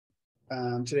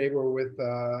Today we're with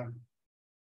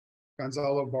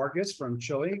Gonzalo Vargas from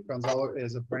Chile. Gonzalo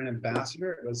is a brand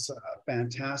ambassador. It was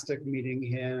fantastic meeting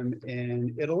him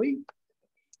in Italy.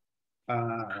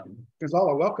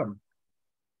 Gonzalo, welcome.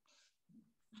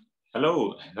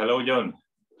 Hello, John.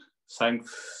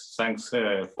 Thanks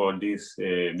for this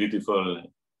beautiful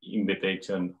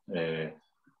invitation to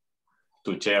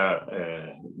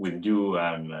share with you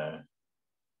and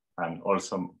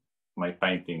also my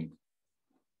painting.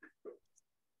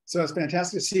 So it's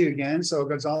fantastic to see you again. So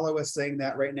Gonzalo was saying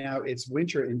that right now it's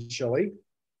winter in Chile.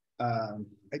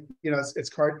 It's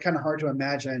kind of hard to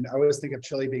imagine. I always think of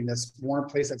Chile being this warm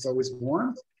place that's always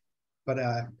warm, but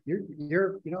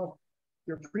you're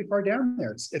pretty far down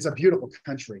there. It's a beautiful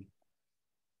country.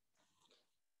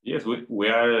 Yes, we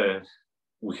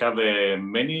have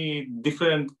many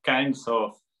different kinds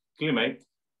of climate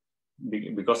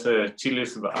because Chile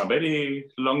is a very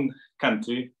long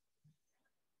country.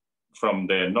 From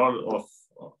the north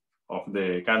of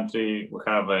the country, we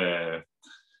have a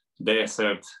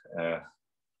desert,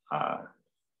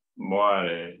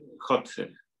 more hot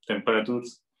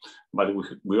temperatures, but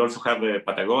we also have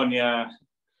Patagonia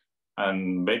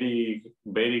and very,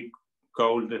 very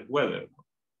cold weather.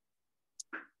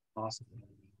 Awesome.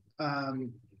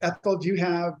 Ethel, do you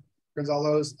have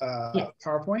Gonzalo's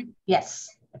PowerPoint?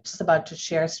 Yes, I'm just about to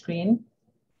share screen.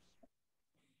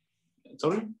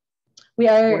 Sorry?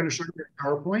 We're going to show you your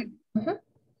PowerPoint. Mm-hmm.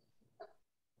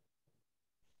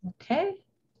 Okay.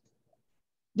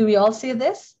 Do we all see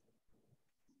this?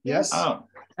 Yes. Oh.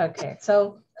 Okay,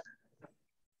 so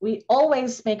we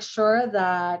always make sure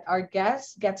that our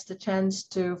guest gets the chance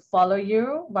to follow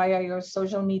you via your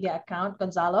social media account,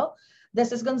 Gonzalo.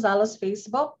 This is Gonzalo's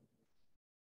Facebook.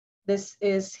 This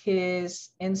is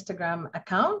his Instagram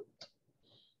account.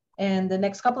 And the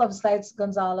next couple of slides,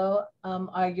 Gonzalo,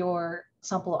 are your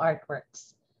sample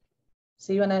artworks.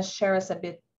 So you want to share us a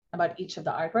bit about each of the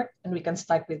artwork, and we can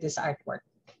start with this artwork.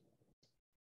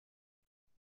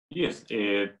 Yes,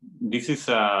 this is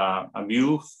a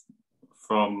view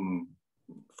from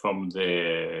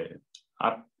the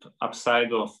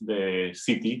upside of the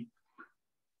city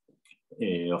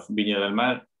of Viña del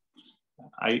Mar.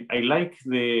 I like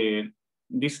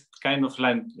this kind of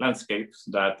landscapes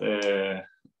that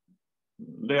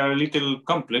they are a little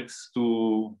complex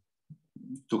to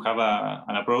have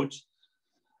an approach,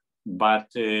 but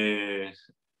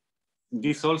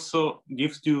this also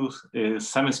gives you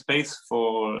some space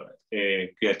for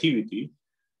creativity,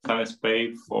 some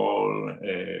space for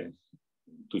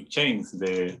to change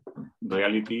the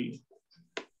reality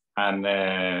and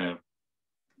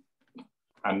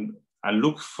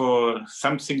look for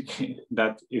something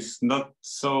that is not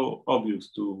so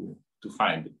obvious to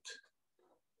find it.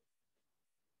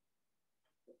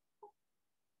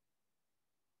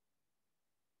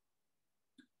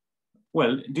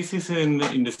 Well, this is in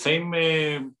the same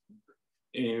way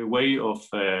of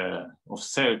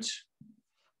search.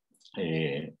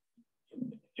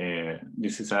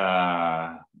 This is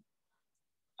a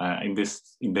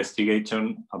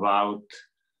investigation about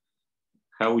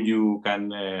how you can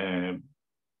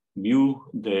view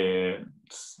the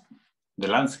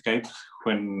landscape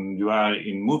when you are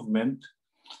in movement.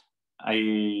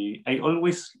 I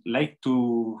always like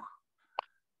to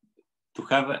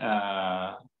have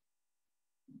a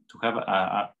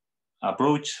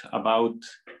approach about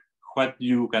what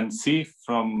you can see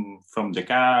from the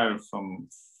car, from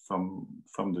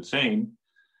the train.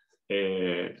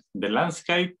 The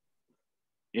landscape,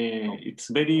 it's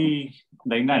very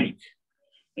dynamic.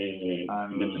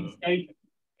 And the landscape,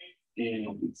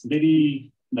 it's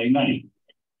very dynamic.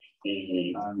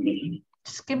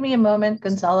 Just give me a moment,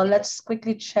 Gonzalo. Let's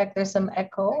quickly check. There's some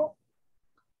echo.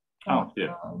 Oh,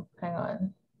 yeah. Hang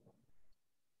on.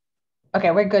 Okay,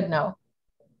 we're good now.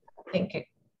 Thank you.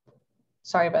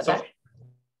 Sorry about that.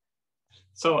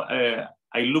 So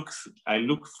I look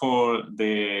for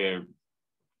the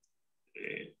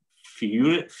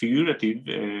figurative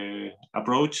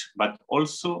approach, but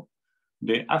also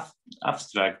the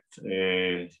abstract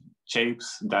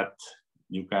shapes that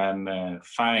you can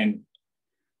find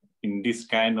in this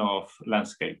kind of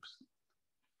landscapes.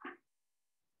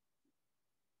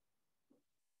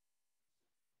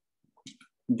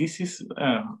 This is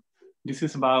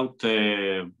about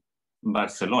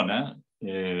Barcelona.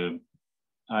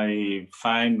 I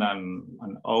find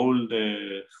an old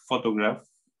photograph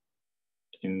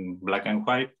in black and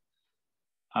white,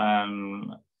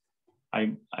 and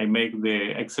I make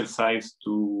the exercise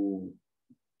to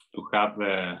have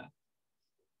a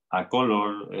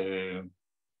color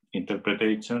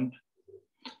interpretation,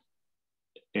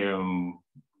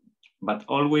 but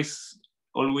always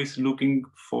always looking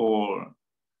for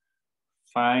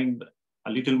find a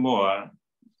little more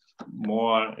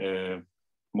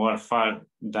far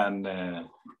than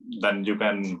you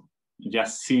can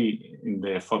just see in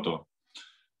the photo.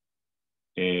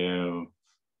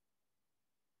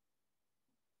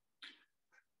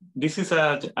 This is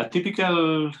a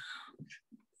typical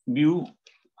view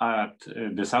at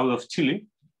the south of Chile.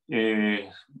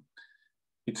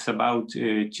 It's about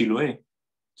Chiloé.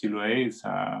 Chiloé is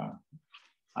a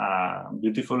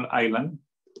beautiful island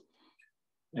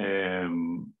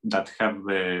that have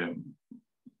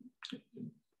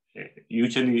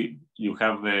usually you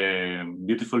have a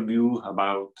beautiful view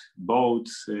about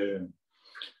boats,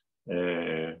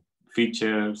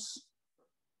 features,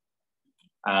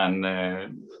 and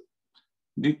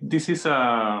this is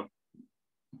I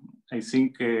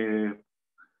think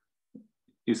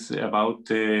is about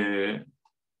a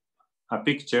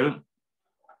picture.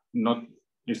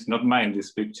 It's not mine,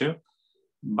 this picture,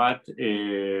 but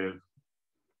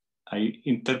I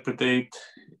interpret it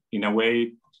in a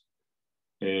way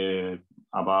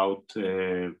about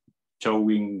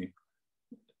showing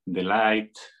the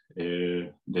light,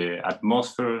 the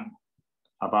atmosphere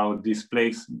about this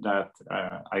place that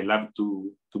I love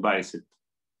to visit.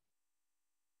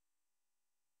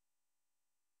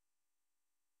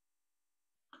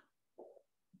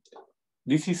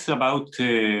 This is about,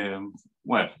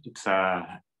 well, it's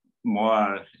a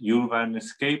more urban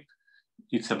escape.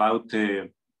 It's about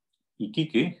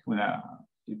Iquique.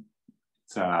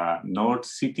 It's a north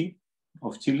city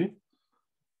of Chile,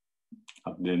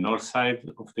 at the north side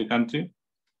of the country.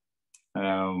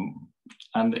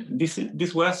 And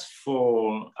this was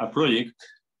for a project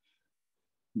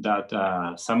that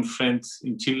some friends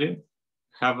in Chile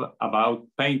have about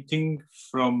painting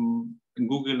from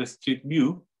Google Street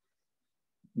View.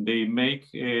 They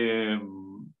make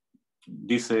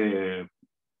this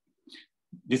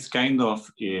kind of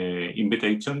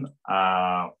invitation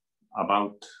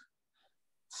about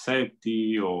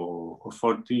 30 or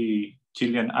 40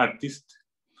 Chilean artists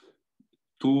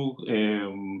to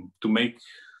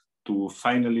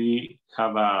finally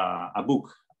have a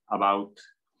book about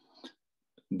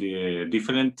the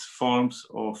different forms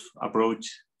of approach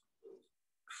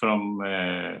from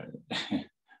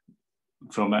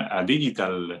from a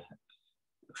digital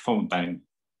fountain.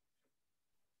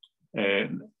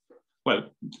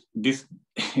 Well, this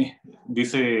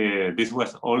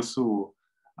was also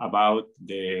about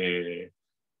the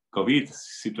COVID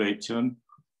situation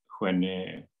when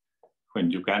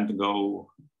you can't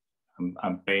go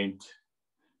and paint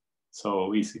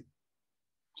so easy.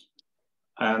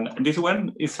 And this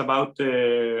one is about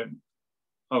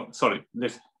oh, sorry,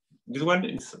 this one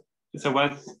is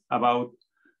about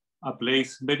a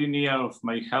place very near of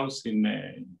my house in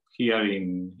here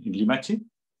in Limache.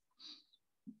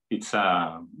 It's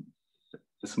a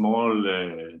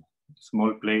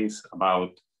small place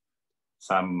about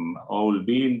some old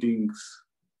buildings,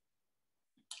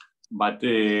 but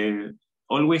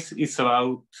always it's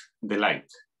about the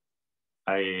light.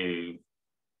 I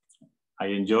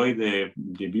enjoy the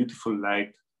beautiful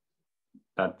light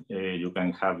that you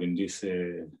can have in this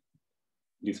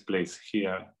place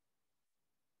here.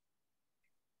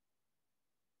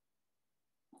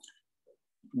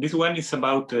 This one is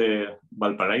about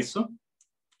Valparaiso,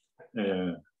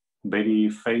 very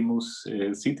famous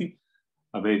city,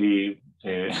 a very,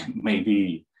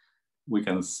 maybe we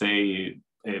can say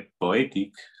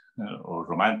poetic or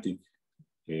romantic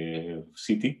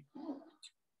city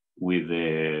with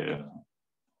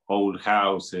old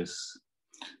houses.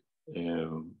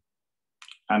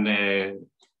 And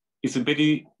it's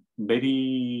very,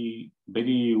 very,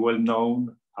 very well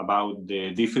known about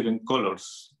the different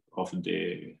colors of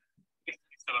the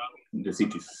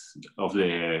cities, of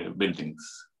the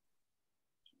buildings.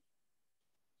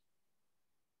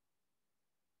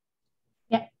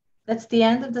 Yeah, that's the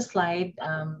end of the slide,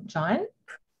 John.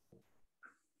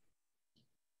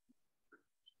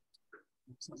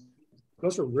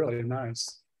 Those are really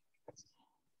nice.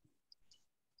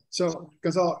 So,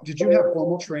 Gonzalo, did you have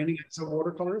formal training as a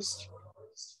watercolorist?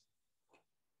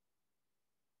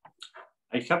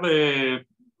 I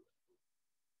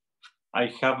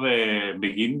have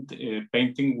begun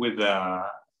painting with a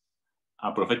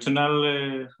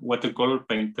professional watercolor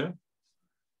painter,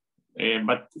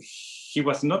 but he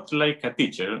was not like a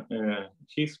teacher.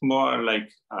 He's more like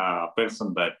a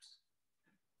person that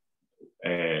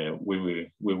we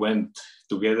went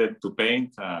together to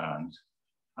paint,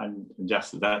 and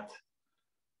just that.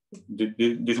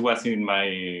 This was in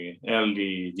my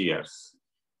early years.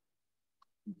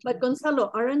 But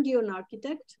Gonzalo, aren't you an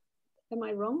architect? Am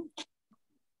I wrong?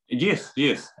 Yes,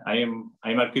 yes, I'm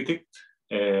architect.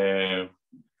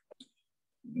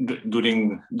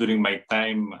 During my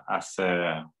time as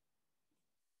a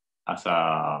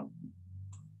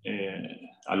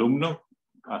alumno,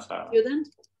 as a Student?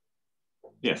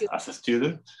 Yes, as a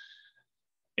student,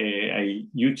 I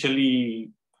usually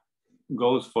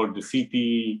goes for the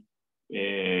city,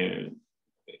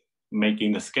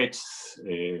 making the sketches,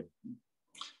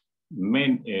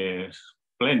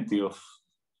 plenty of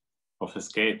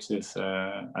sketches,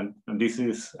 and this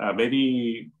is a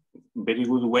very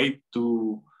good way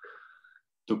to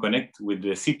connect with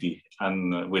the city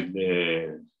and with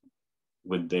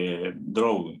the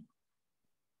drawing.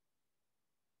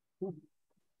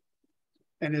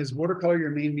 And is watercolor your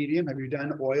main medium? Have you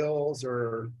done oils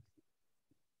or?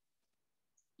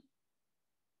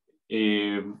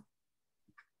 Yes,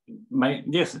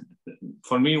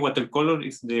 for me, watercolor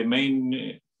is the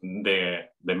main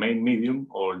medium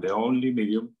or the only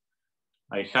medium.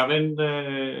 I haven't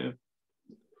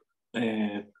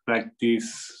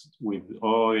practiced with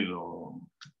oil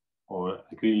or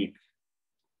acrylic.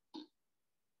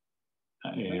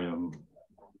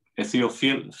 He sido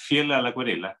fiel a la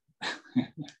acuarela.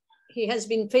 He has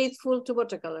been faithful to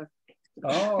watercolor.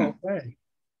 Oh, okay.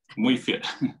 Muy fiel.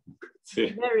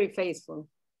 Sí. Very faithful.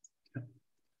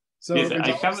 So yes, go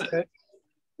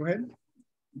ahead.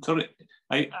 Sorry,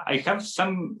 I have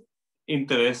some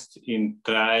interest in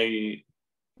try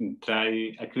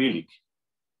acrylic,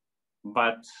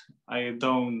 but I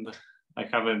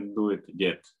haven't do it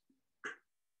yet.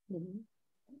 Mm-hmm.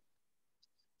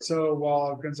 So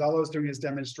while Gonzalo is doing his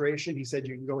demonstration, he said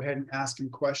you can go ahead and ask him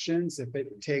questions. If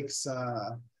it takes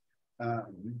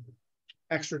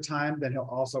extra time, then he'll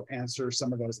also answer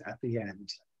some of those at the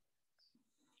end.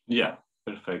 Yeah,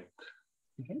 perfect.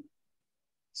 Okay.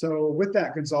 So with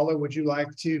that, Gonzalo, would you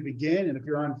like to begin? And if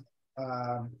you're on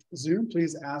Zoom,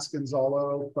 please ask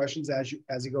Gonzalo questions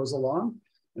as he goes along.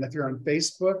 And if you're on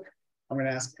Facebook, I'm going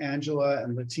to ask Angela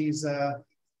and Letiza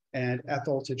and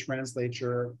Ethel to translate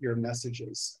your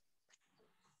messages.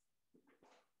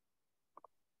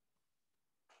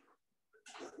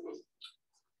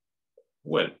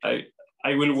 Well,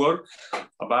 I will work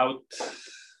about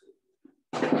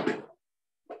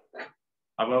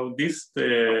this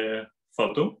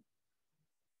photo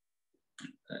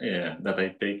that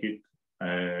I take it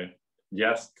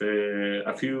just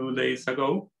a few days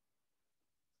ago.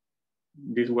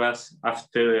 This was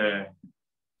after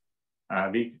a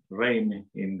big rain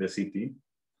in the city.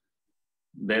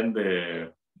 Then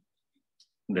the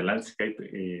landscape,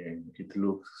 it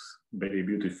looks very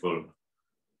beautiful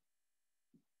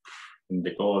in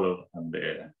the color and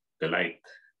the light.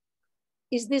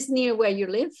 Is this near where you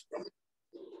live?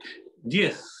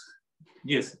 Yes,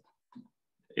 yes.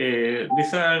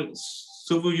 These are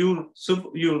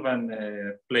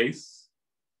suburban place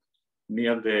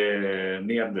near the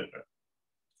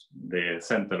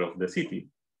center of the city,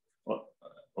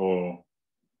 or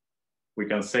we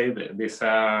can say that these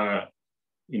are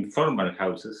informal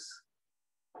houses.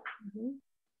 Mm-hmm.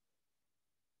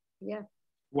 Yeah.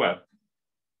 Well,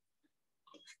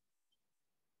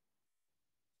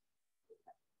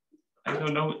 I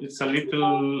don't know. It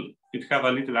have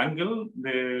a little angle.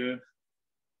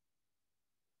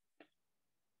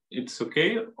 It's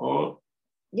okay, or?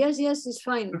 Yes, it's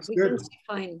fine. That's we good. can see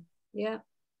fine. Yeah.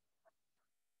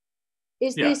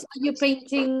 Is this, are you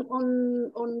painting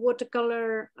on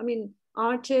watercolor? I mean,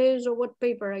 arches, or what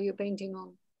paper are you painting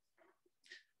on?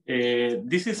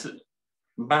 This is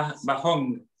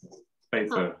Bahong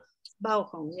paper.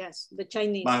 Baohong, yes, the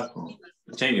Chinese. Bahong.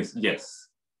 Chinese, yes.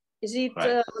 Is it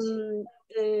right.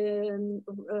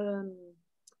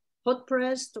 Hot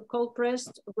pressed or cold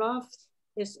pressed, rough?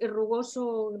 ¿Es rugoso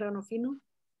o grano fino?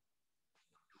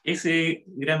 Es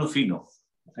grano fino.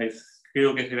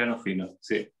 Creo que es grano fino,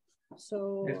 sí.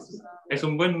 So, es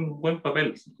un buen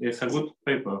papel. Es a good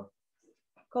paper.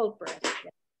 Cold pressed.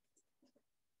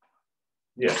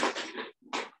 Yeah.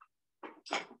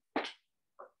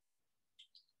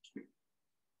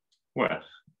 Well,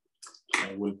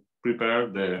 I will prepare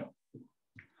the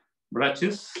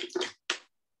brushes.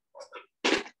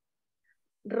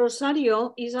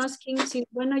 Rosario is asking, since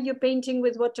when are you painting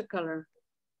with watercolor?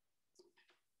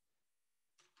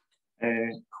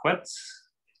 What?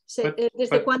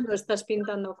 ¿Desde cuándo estás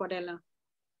pintando acuarela?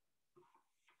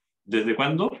 ¿Desde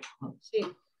cuándo? Sí.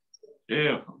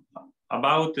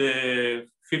 About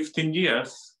 15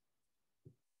 years.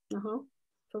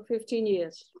 For 15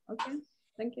 years. Okay,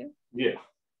 thank you. Yeah.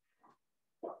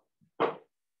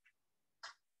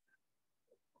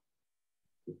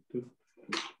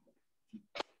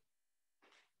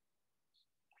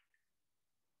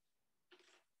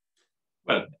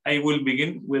 Well, I will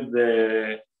begin with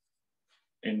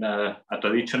in a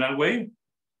traditional way,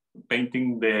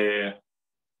 painting the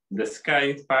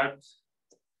sky part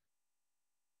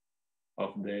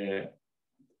of the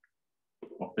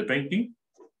painting.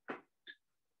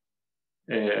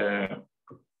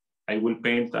 I will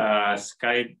paint a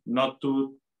sky not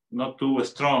too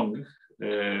strong,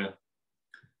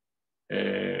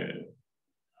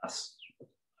 as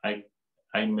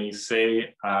I may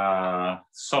say, a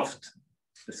soft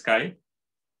sky.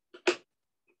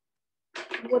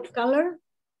 What color?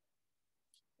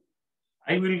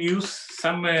 I will use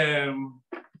some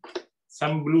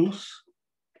blues.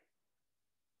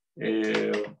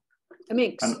 A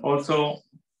mix. And also,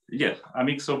 yes, a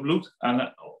mix of blues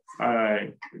and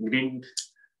green,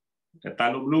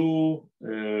 phthalo blue,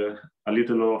 a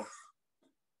little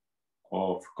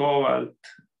of cobalt,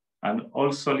 and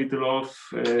also a little of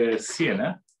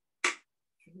sienna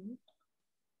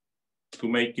to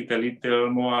make it a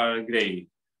little more gray.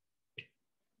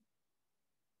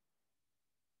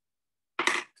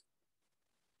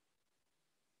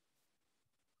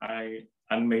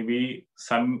 And maybe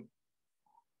a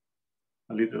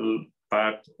little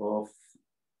part of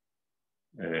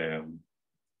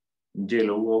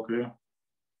yellow ochre.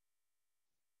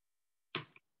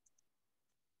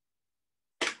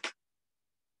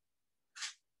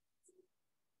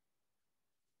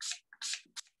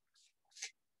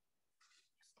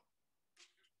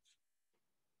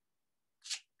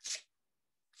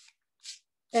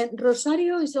 And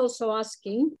Rosario is also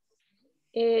asking,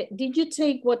 did you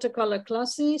take watercolor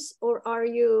classes or are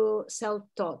you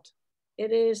self-taught?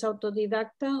 ¿Eres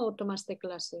autodidacta o tomaste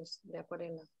clases de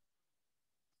acuarela?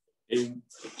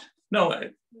 No,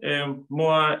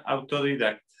 more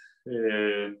autodidact.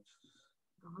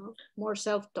 More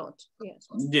self-taught, yes.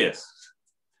 Yes,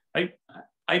 I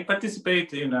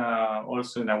participate in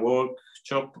also in a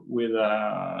workshop with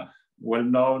a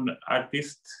well-known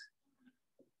artist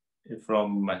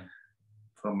from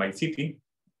my city.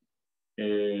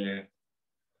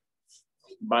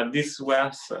 But this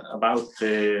was about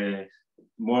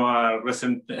more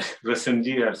recent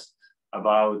years,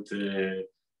 about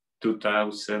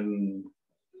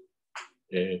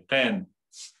 2010.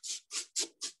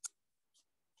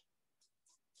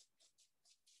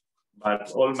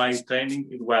 But all my training,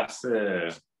 it was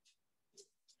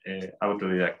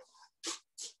autodidact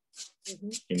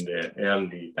in the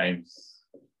early times.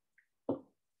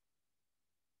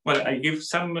 Well, I give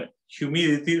some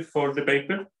humidity for the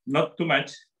paper, not too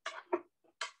much.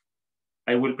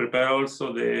 I will prepare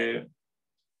also the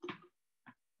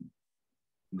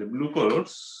blue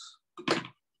colors.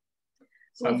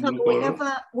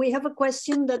 We have a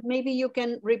question that maybe you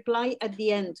can reply at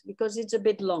the end because it's a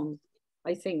bit long,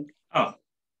 I think. Oh,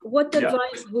 what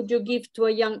advice would you give to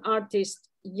a young artist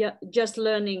just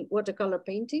learning watercolor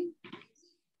painting?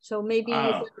 So maybe you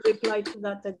can reply to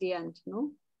that at the end,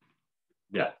 no?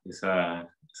 Yeah, it's a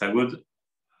good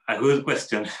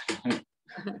question.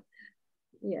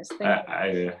 Yes, thank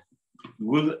you.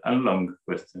 Good and long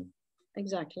question.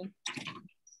 Exactly.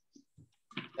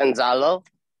 Gonzalo?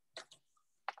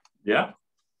 Yeah?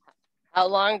 How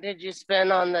long did you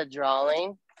spend on the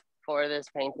drawing for this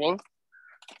painting?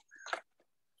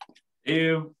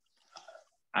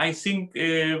 I think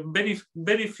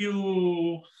very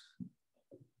few.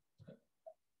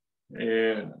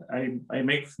 I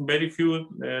make very few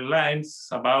lines,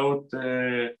 about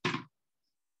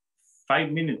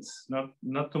 5 minutes,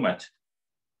 not too much,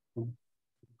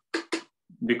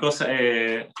 because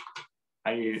I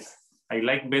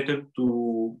like better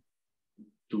to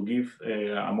give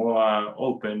a more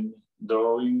open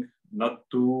drawing, not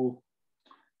to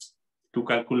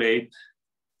calculate,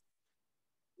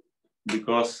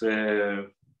 because that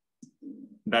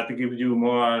gives you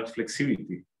more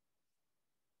flexibility.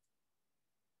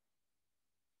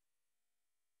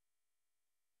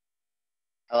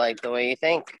 I like the way you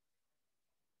think.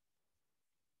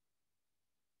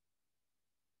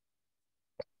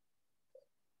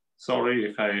 Sorry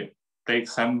if I take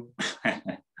some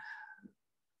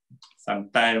some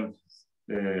time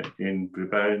in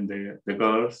preparing the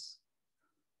colors.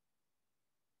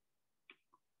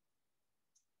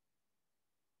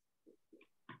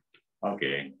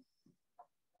 Okay.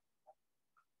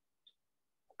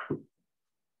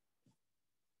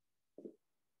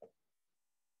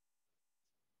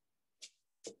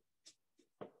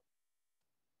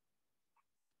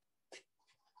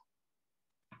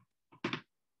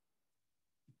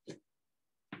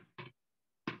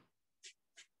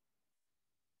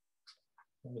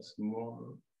 There's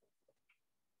more.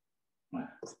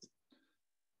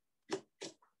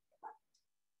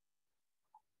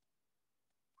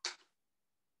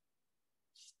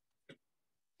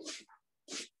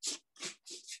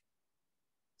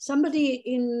 Somebody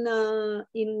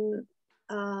in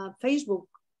Facebook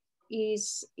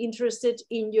is interested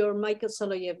in your Michael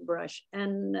Soloyev brush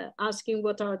and asking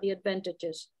what are the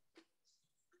advantages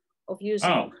of using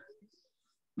it.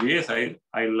 Yes,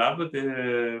 I love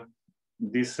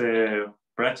these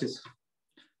brushes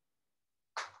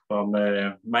from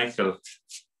Michael.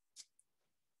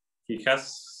 He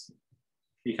has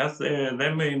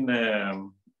them in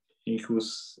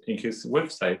his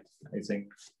website, I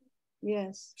think.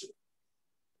 Yes.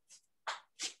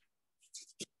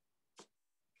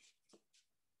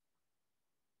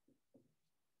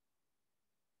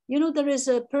 You know, there is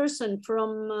a person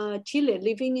from Chile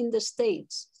living in the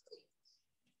States,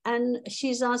 and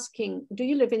she's asking, do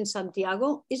you live in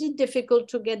Santiago? Is it difficult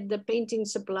to get the painting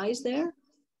supplies there?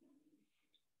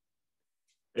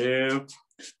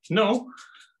 No.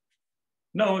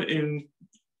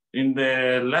 In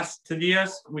the last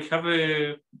years, we have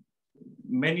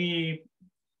many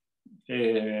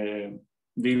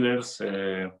dealers,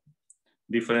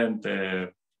 different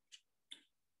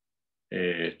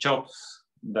shops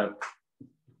that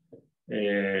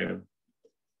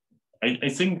I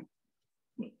think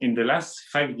in the last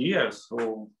 5 years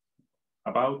or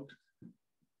about,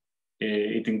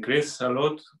 it increased a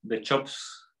lot, the shops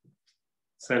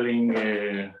selling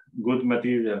good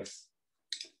materials.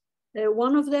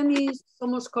 One of them is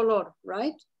Somos Color,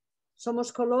 right?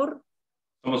 Somos Color.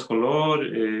 Somos Color,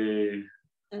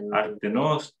 Arte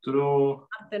Nostro.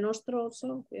 Arte Nostro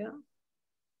also, yeah.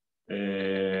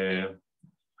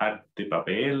 Arte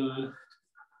Papel.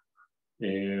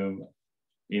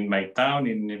 In my town,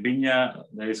 in Viña,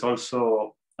 there is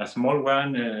also a small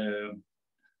one,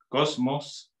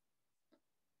 Cosmos.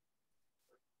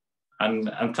 And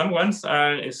some ones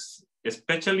are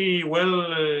especially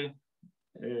well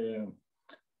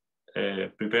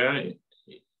prepared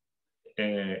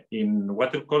in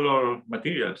watercolor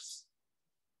materials.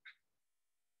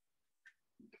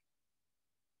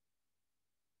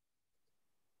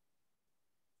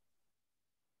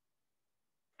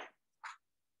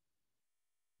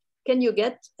 Can you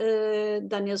get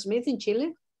Daniel Smith in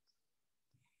Chile?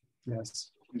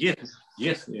 Yes.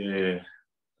 Yes.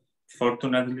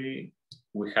 Fortunately,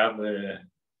 we have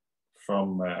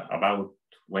from about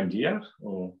 1 year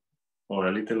or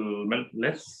a little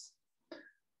less.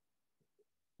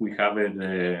 We have it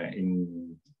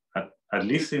at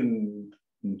least in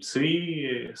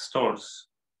 3 stores.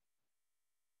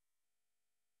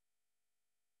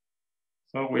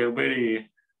 So we are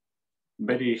very,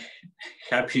 very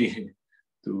happy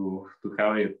to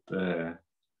have it a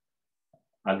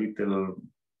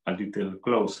little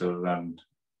closer than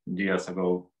years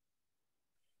ago.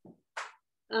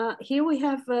 Here we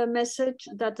have a message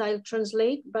that I'll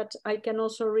translate, but I can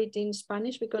also read in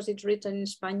Spanish because it's written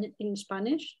in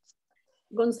Spanish.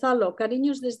 Gonzalo,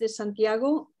 cariños desde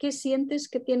Santiago, ¿qué sientes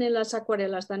que tienen las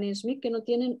acuarelas Daniel Smith que no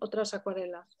tienen otras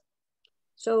acuarelas?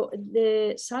 So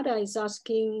Sarah is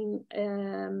asking,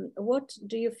 what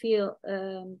do you feel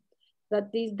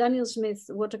that these Daniel Smith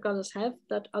watercolors have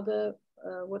that other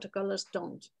watercolors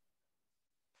don't?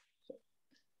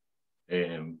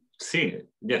 Sí,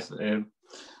 yes.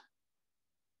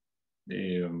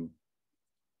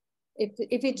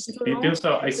 If it's too long,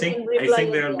 so I think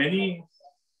there are many.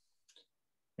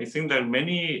 I think there are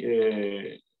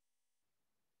many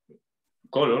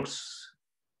colors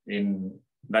in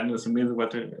Daniel Smith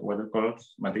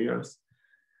watercolors materials,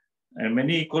 and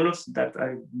many colors that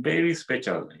are very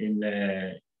special in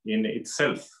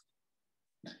itself.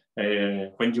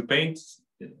 When you paint,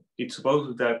 it's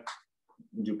supposed that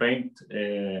you paint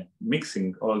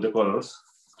mixing all the colors,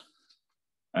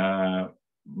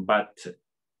 but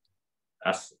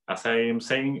as I am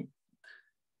saying,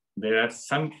 there are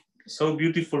some so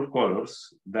beautiful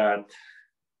colors that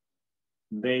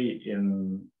they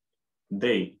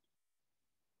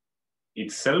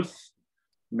itself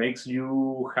makes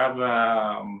you have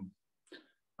a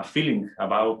feeling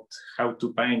about how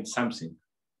to paint something.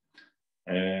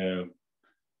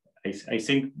 I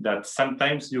think that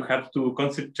sometimes you have to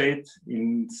concentrate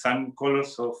in some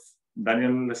colors of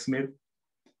Daniel Smith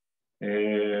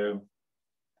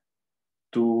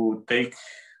to take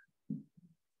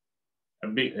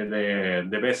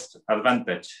the best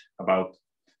advantage about.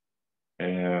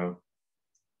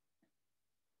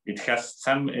 It has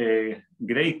some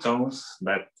gray tones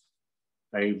that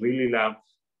I really love.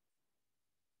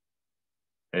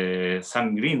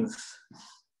 Some greens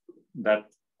that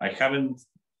I haven't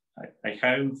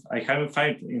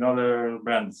found in other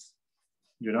brands,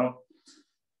 you know.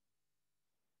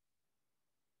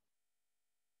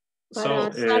 So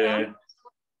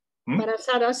Para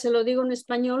Sara, se lo digo en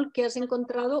español, ¿qué has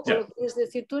encontrado? Yeah. O lo quieres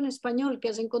decir tú en español, que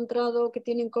has encontrado que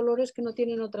tienen colores que no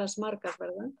tienen otras marcas,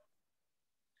 ¿verdad?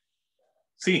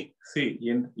 Sí, sí,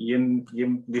 y en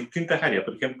distintas áreas.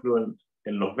 Por ejemplo,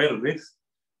 en los verdes,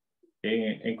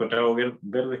 he encontrado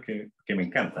verdes que me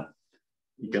encantan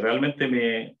y que realmente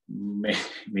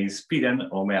me inspiran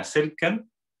o me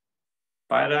acercan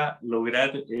para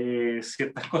lograr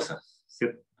ciertas cosas.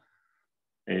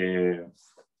 Me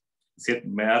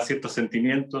da ciertos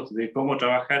sentimientos de cómo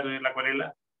trabajar en la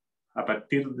acuarela a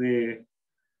partir de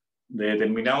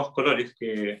determinados colores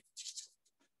que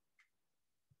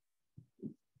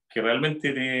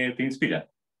realmente te inspiran.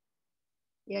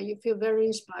 Yeah, you feel very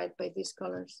inspired by these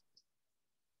colors.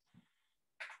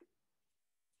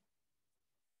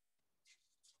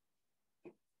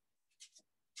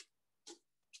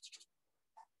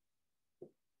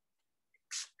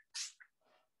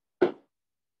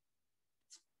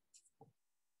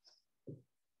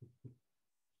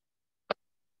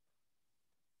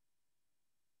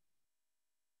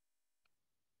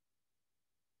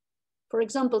 For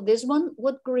example, this one,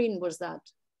 what green was that?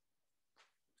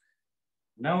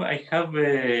 Now I have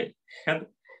a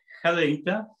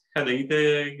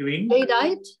jadeite green.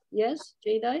 Jadeite, yes,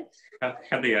 jadeite.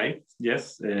 Jadeite,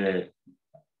 yes.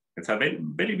 It's a very,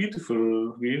 very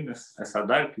beautiful green. It's a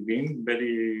dark green,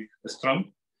 very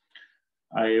strong.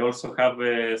 I also have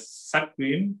a sap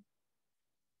green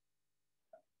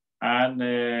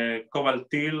and cobalt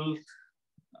teal,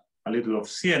 a little of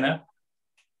sienna,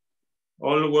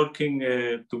 all working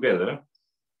together.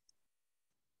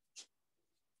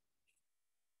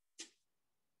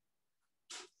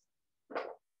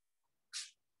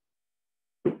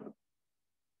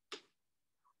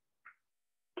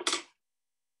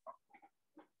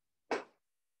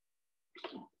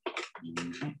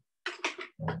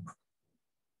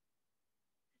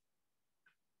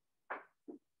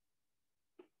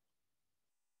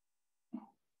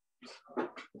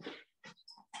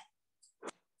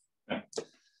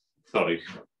 Sorry,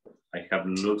 I have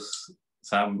lost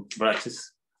some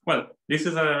brushes. Well, this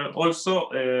is also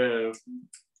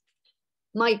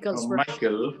Michael's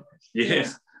Michael.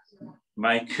 Yes, yeah.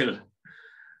 Michael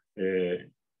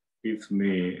gives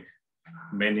me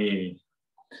many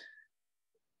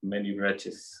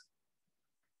brushes.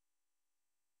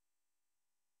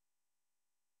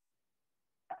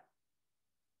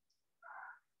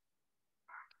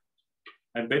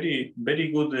 And very, very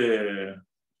good.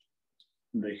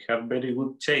 They have very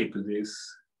good shape, these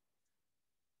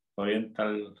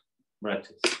oriental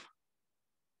brushes.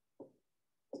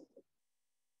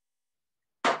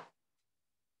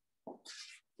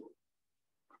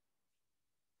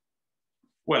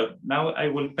 Well, now I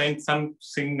will paint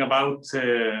something about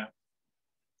the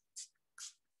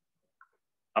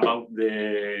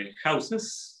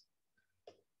houses.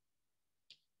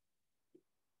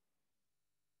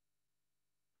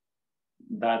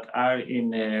 That are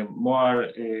in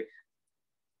more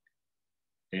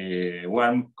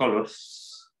warm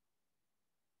colors,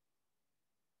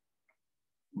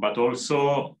 but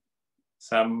also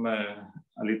some a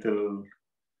little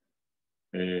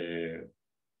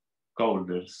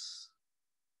colder.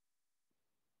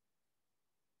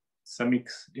 It's a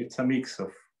mix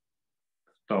of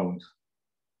tones.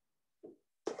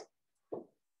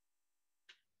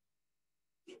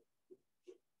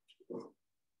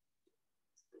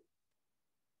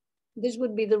 This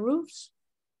would be the roofs?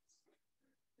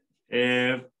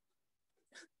 It's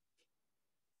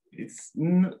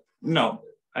no.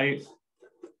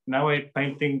 Now I'm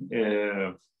painting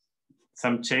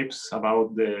some shapes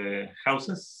about the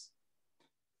houses,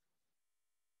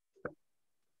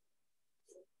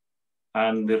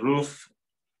 and the roof.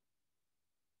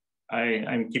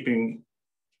 I'm keeping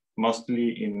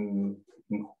mostly in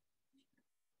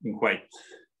white.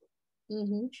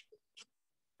 Mm-hmm.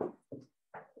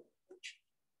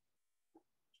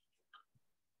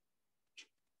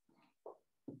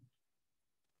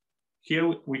 Here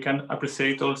we can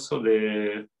appreciate also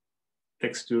the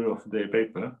texture of the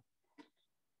paper.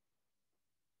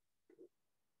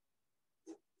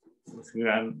 It's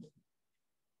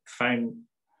fine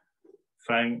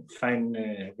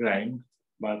grain,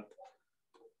 but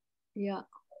yeah,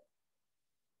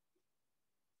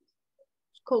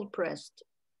 it's cold pressed.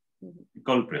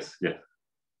 Cold pressed, yeah.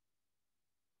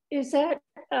 Is that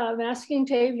masking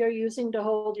tape you're using to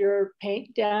hold your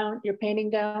paint down, your painting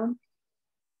down?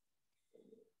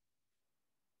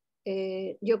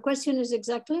 Your question is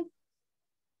exactly?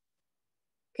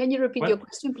 Can you repeat your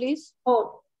question, please?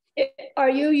 Oh, are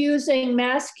you using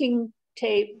masking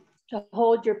tape to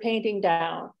hold your painting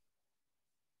down?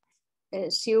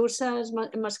 si usas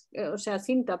o sea,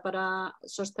 cinta para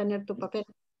sostener tu papel.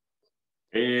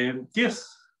 Yes,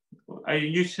 I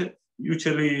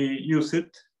usually use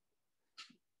it.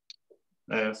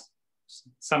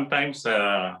 Sometimes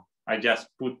I just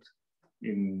put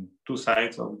in two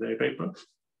sides of the paper.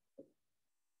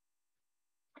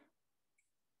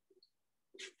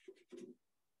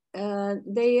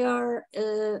 They are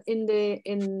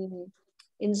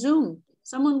in Zoom.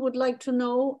 Someone would like to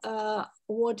know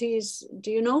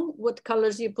do you know what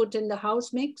colors you put in the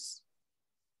house mix?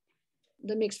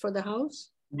 The mix for the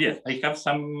house? Yes, I have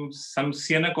some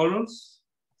sienna colors.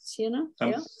 Sienna,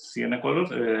 some sienna colors,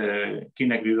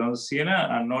 quinacridone sienna,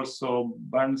 and also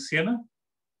burnt sienna,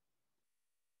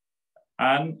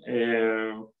 and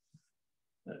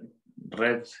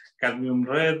red, cadmium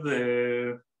red,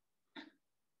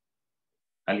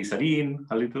 alizarin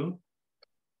a little,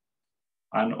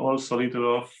 and also a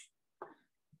little of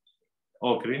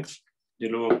ochre,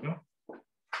 yellow ochre.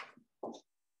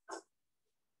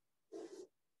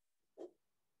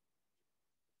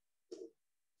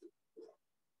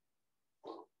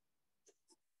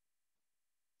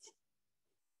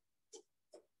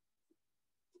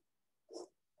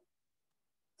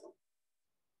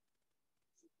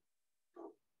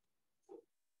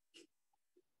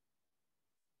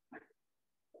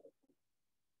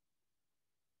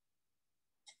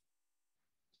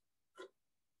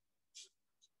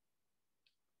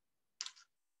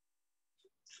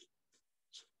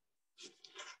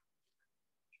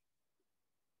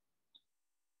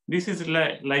 This is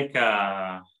like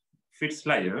a first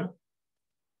layer.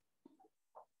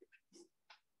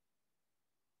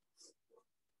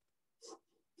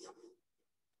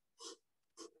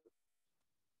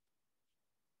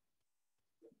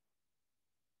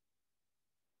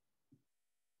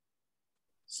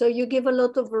 So you give a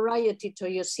lot of variety to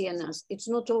your siennas. It's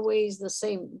not always the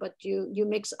same, but you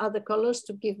mix other colors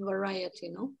to give variety,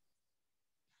 no?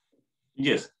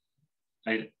 Yes,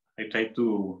 I try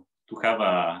to have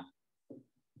a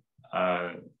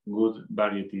good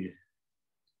variety.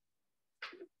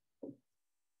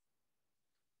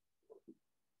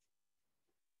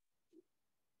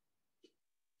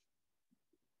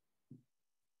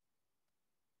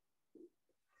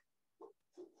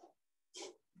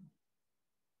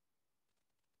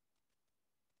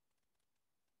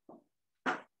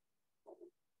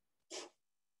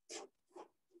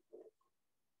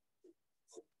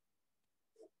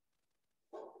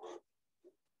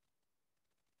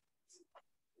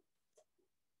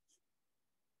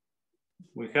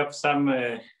 We have some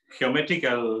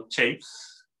geometrical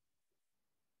shapes,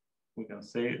 we can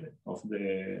say, of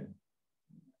the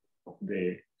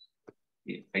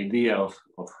idea of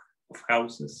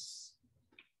houses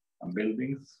and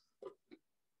buildings.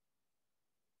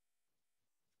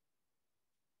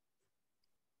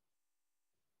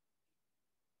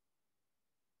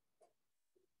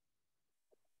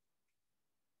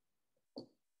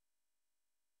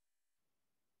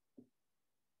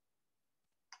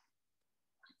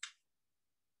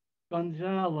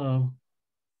 Gonzalo.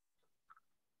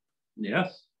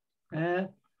 Yes.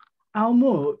 How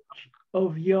much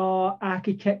of your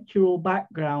architectural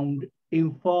background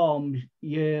informs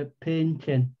your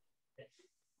painting?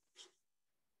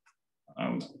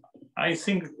 I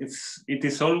think it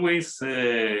is always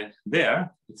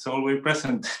there. It's always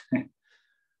present.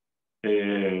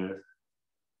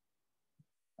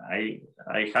 I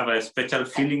have a special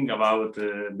feeling about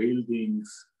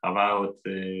buildings, about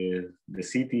the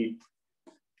city.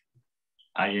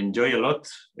 I enjoy a lot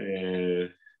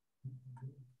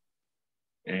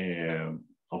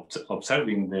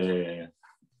observing the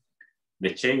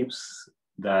shapes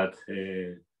that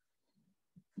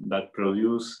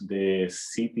produce the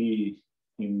city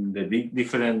in the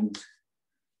different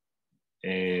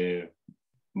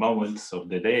moments of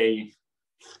the day.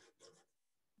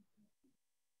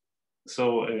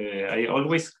 So I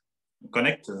always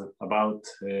connect about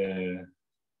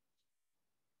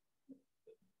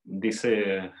this.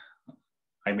 I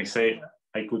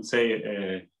could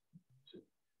say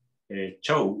a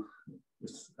show.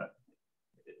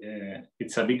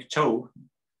 It's a big show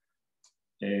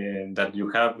that you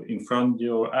have in front of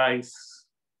your eyes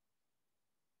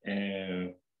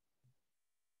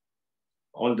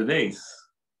all the days.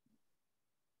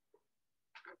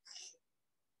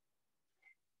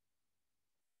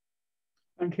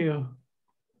 Thank you.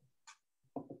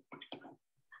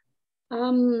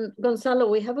 Gonzalo,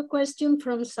 we have a question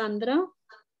from Sandra.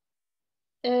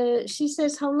 She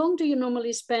says, how long do you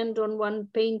normally spend on one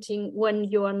painting when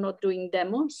you are not doing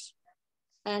demos?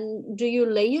 And do you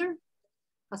layer?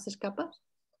 ¿Haces capas?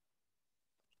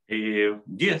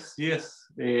 Yes, yes.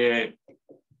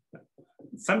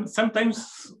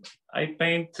 Sometimes I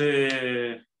paint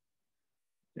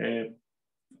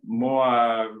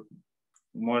more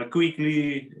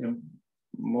quickly,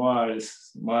 more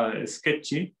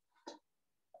sketchy,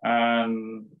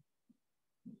 and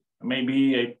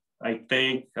maybe I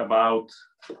take about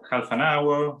half an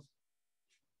hour.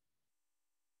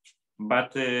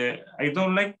 But I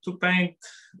don't like to paint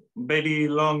very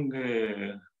long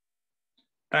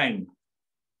time.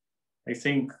 I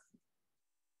think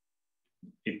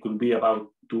it could be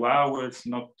about 2 hours,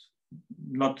 not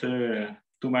too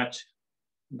much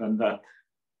than that.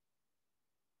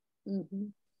 Mm-hmm.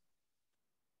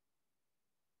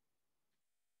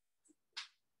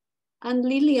 And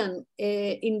Lillian,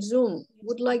 in Zoom,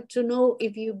 would like to know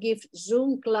if you give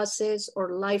Zoom classes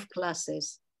or live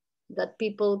classes that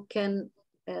people can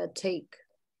take.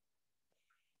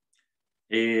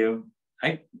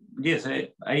 Yes,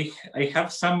 I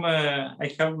have some.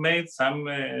 I have made some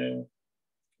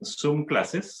Zoom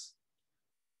classes,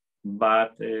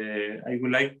 but I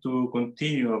would like to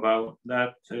continue about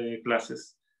that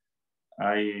classes.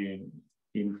 I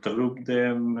interrupt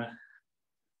them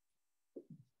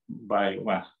by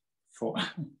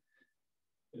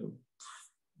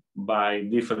by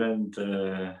different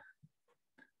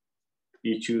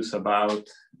issues about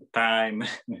time,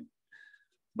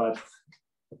 but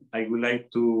I would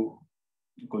like to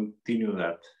continue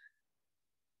that.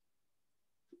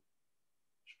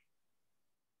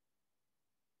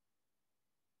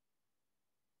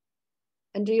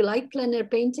 And do you like plein air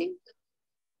painting?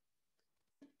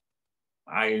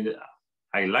 I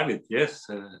love it. Yes,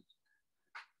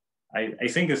 I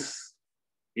think it's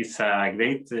a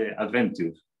great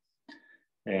adventure.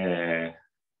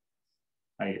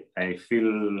 I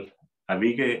feel a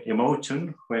big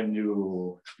emotion when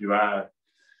you are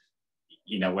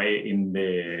in a way in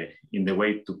the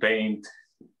way to paint,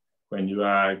 when you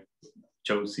are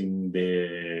choosing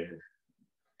the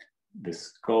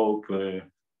scope.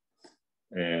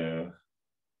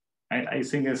 I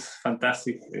think it's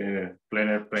fantastic plein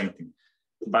air painting,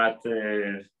 but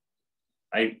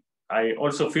I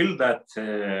also feel that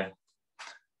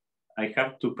I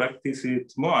have to practice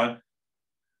it more,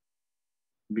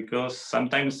 because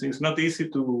sometimes it's not easy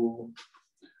to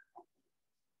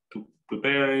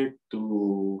prepare it,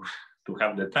 to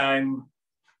have the time.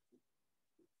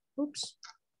 Oops,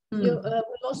 we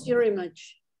lost your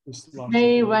image.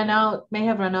 May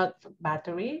have run out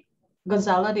battery.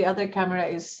 Gonzalo, the other camera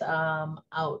is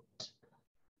out.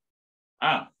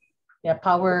 Ah. Yeah,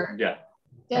 power. Yeah.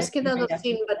 ¿Te has quedado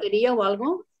sin batería o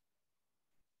algo?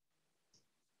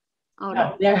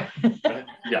 Ahora. Oh, there.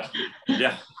 Yeah.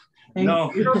 No.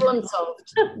 Problem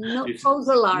solved. No, false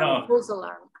alarm. No. False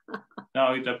alarm.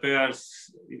 No, it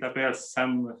appears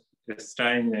some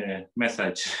strange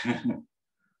message.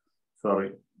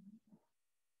 Sorry.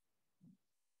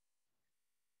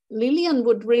 Lillian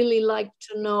would really like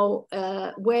to know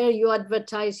where you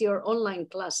advertise your online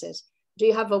classes. Do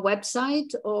you have a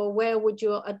website, or where would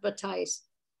you advertise?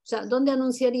 O sea, ¿dónde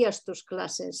anunciarías tus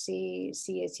clases si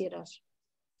hicieras?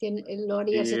 ¿Lo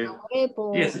harías en la web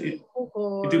o yes,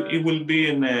 it will be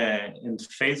in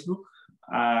Facebook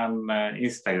and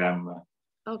Instagram.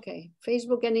 Okay,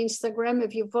 Facebook and Instagram.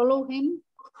 If you follow him,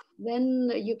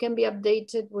 then you can be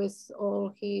updated with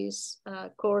all his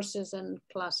courses and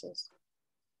classes.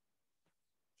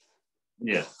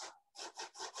 Yes.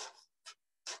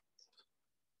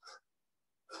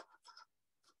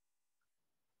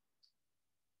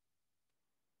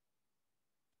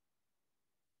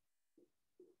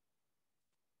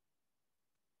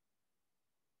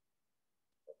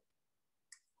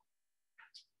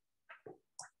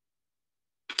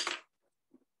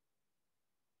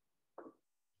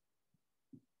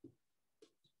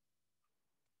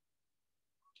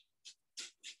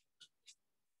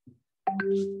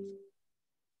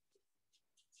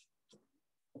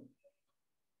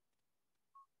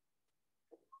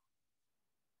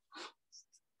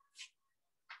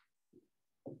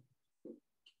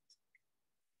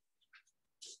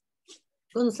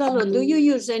 Gonzalo, do you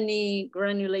use any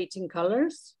granulating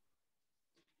colors?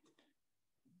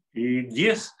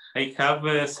 Yes, I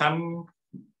have some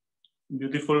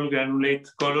beautiful granulate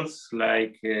colors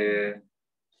like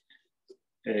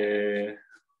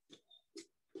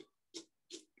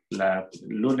la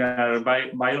lunar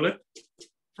violet.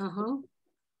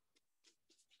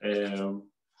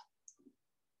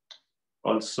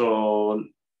 Also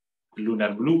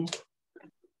lunar blue.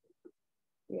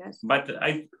 Yes. But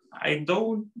I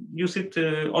don't use it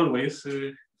always.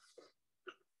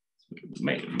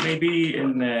 Maybe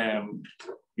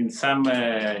in some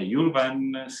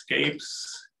urban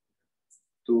scapes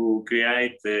to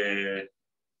create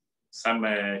some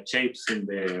shapes in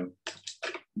the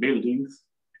buildings,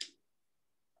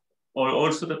 or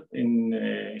also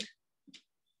in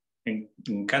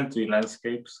country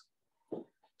landscapes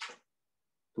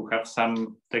to have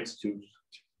some textures.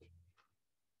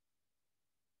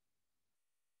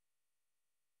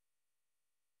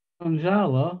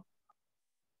 Gonzalo?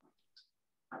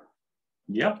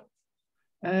 Yep.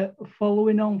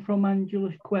 Following on from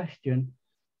Angela's question,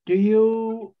 do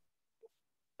you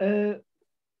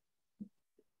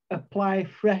apply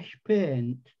fresh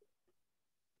paint,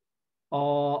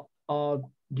 or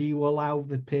do you allow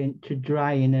the paint to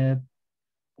dry in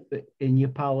your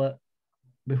palette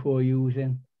before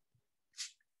using?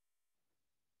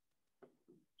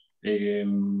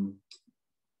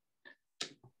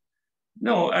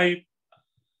 No, I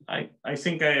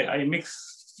think I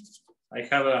mix. I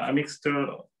have a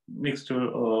mixture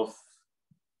of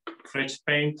fresh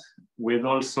paint with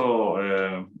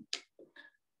also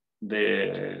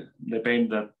the paint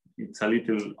that it's a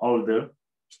little older.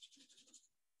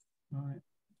 Right.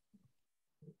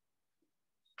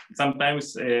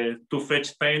 Sometimes too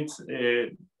fresh paint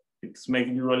it's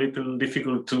making you a little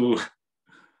difficult to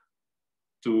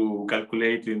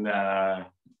calculate in a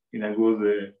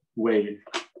good way.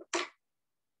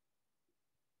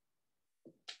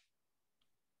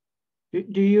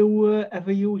 Do you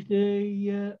ever use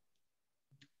the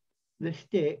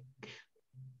sticks?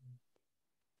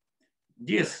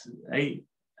 Yes, I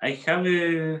have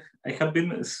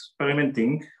been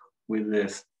experimenting with the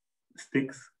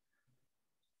sticks.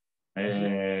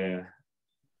 I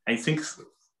think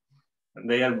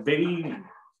they are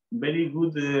very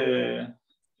good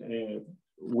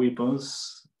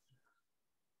weapons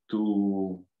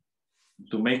to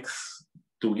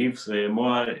give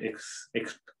more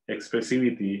expression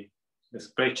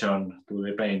to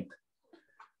the paint.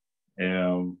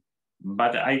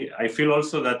 But I feel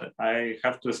also that I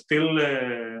have to still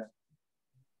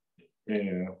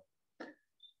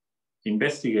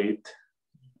investigate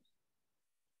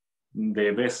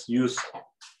the best use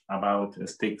about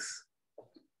sticks.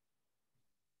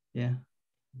 Yeah.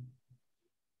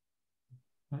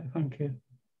 Right, thank you.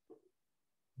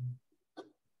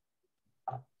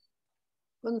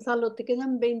 Gonzalo, te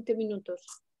quedan 20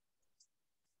 minutos.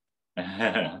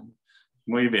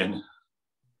 Muy bien.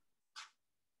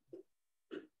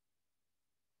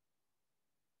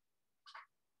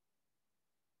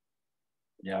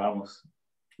 Ya vamos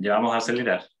a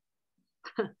acelerar.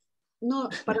 No,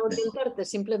 para orientarte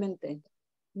simplemente.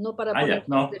 No para ya.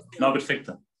 No,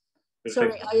 perfecto.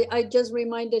 Sorry, I just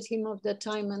reminded him of the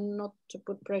time and not to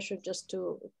put pressure, just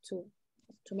to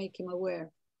make him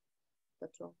aware.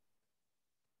 That's all.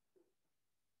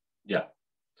 Yeah.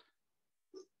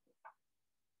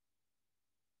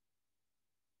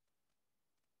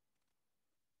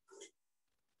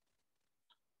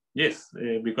 Yes,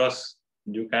 because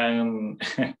you can,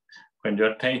 when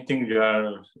you're painting,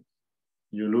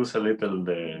 you lose a little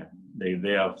the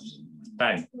idea of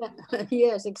time.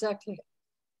 Yes, exactly.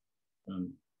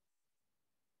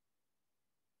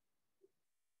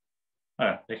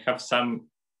 They have some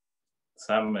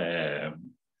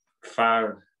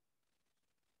far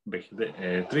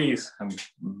trees and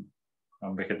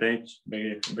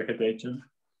vegetation.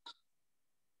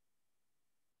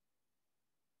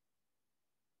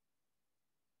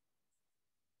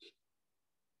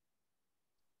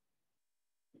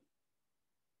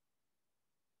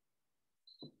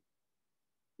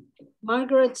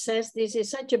 Margaret says this is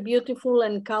such a beautiful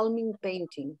and calming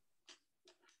painting.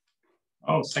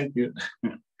 Oh, thank you.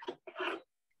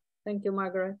 Thank you,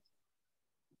 Margaret.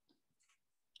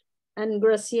 And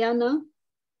Graciana,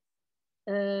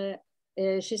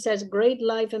 she says, great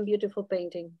life and beautiful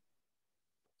painting.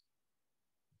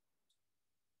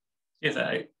 Yes,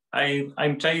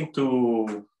 I'm trying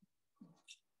to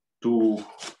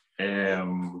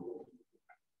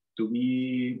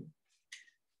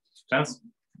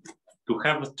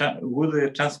have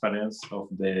good transparency of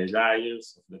the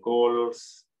layers, of the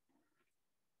colors,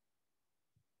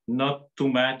 not too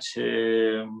much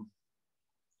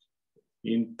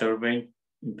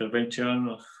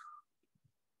intervention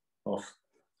of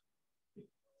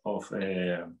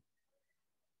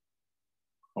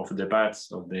the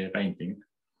parts of the painting.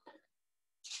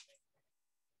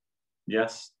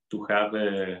 Just to have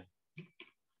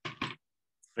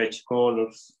fresh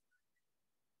colors.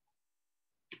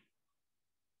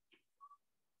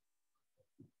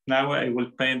 Now I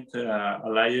will paint a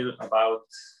layer about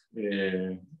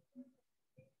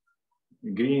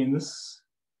greens.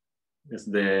 Is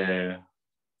the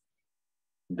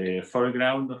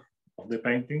foreground of the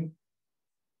painting.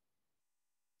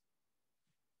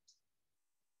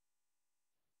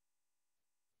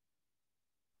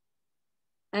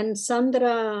 And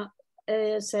Sandra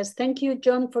says, thank you,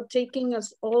 John, for taking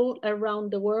us all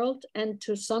around the world and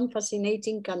to some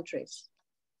fascinating countries.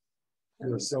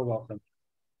 You're so welcome.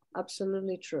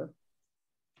 Absolutely true.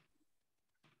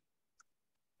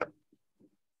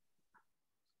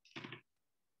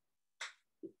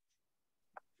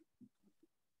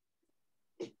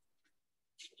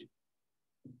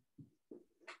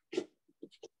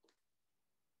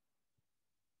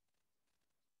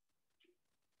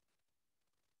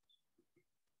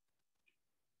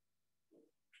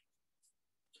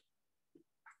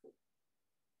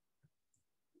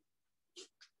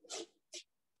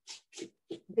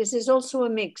 This is also a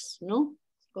mix, no,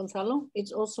 Gonzalo?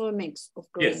 It's also a mix of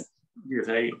green. Yes,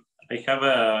 I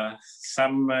have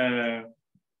some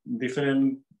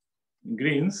different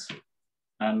greens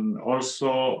and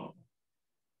also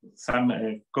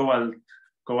some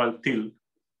cobalt teal.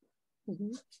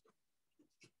 Mm-hmm.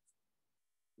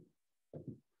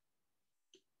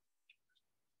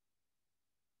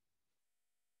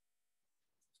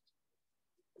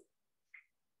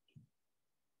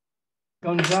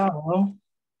 Gonzalo?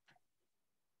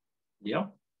 Yeah.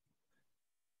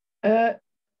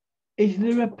 Is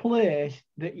there a place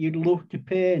that you'd love to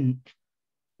paint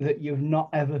that you've not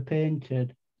ever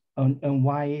painted? And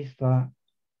why is that?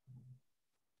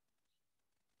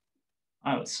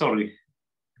 Sorry,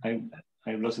 I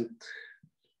lost it.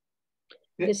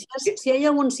 Decías si hay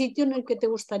algún sitio en el que te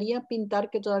gustaría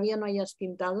pintar que todavía no hayas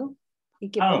pintado y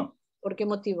que ¿por qué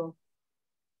motivo?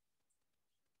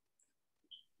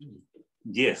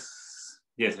 Yes.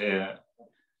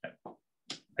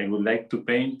 I would like to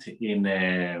paint in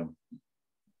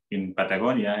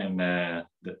Patagonia,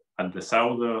 at the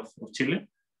south of Chile.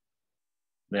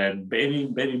 They are very,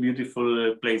 very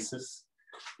beautiful places.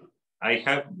 I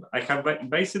have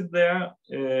visited there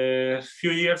a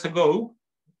few years ago,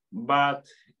 but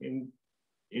in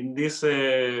this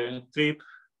trip,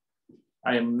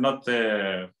 I am not.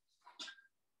 I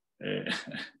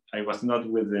was not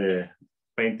with the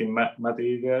painting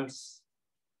materials.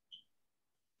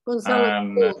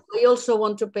 Gonzalo, I also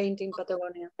want to paint in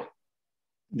Patagonia.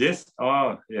 Yes.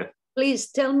 Oh, yeah.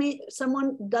 Please tell me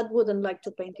someone that wouldn't like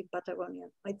to paint in Patagonia.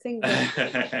 I think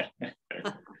that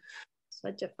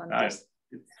such a fantastic.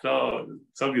 It's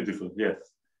so beautiful. Yes.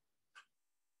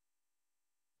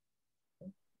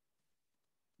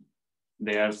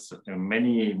 There are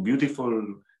many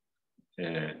beautiful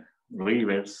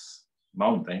rivers,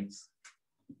 mountains.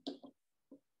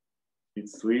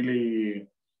 It's really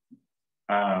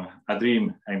a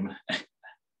dream.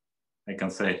 I can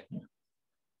say.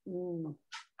 Mm.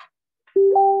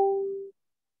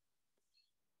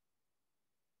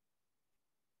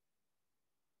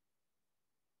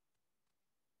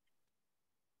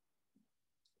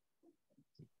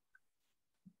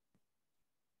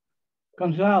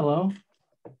 Gonzalo?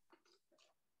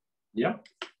 Yeah.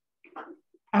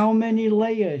 How many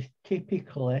layers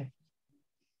typically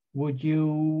would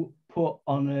you put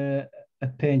on a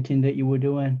painting that you were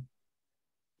doing?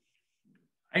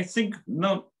 I think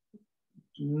not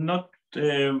more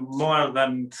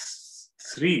than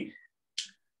 3.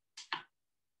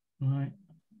 Right.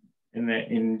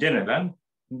 In general.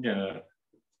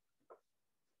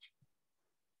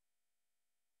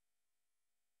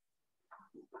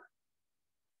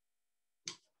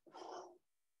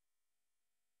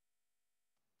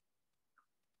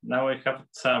 Now I have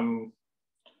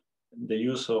the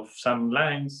use of some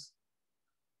lines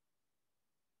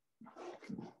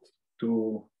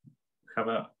to have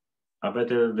a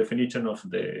better definition of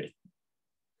the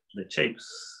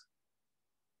shapes.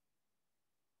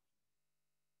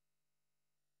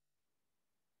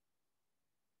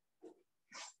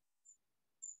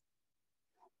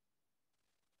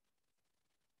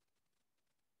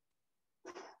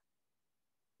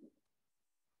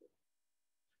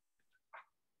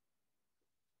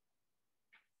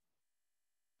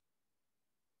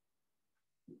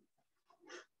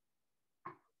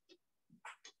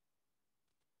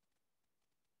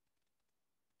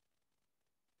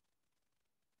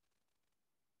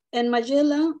 And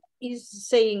Magella is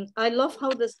saying, I love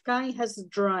how the sky has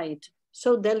dried,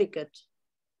 so delicate.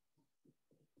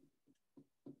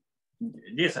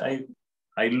 Yes, I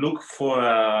look for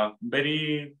a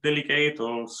very delicate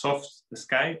or soft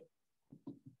sky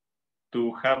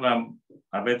to have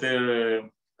a better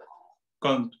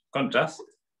contrast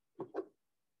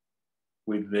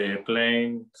with the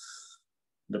plains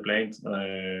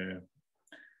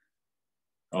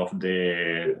of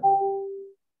the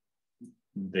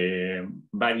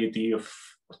variety of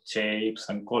shapes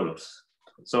and colors.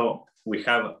 So we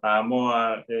have a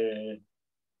more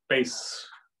space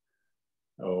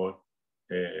or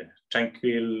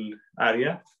tranquil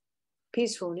area.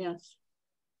 Peaceful, yes.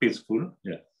 Peaceful,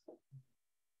 yeah.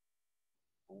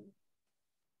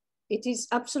 It is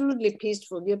absolutely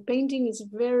peaceful. Your painting is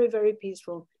very, very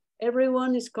peaceful.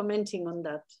 Everyone is commenting on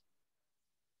that.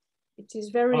 It is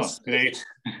very great.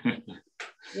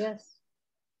 Yes.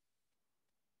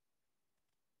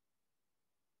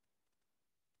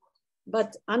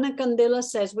 But Ana Candela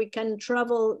says we can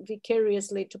travel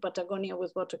vicariously to Patagonia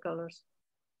with watercolors.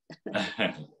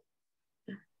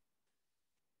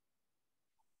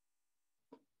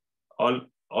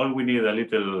 all we need a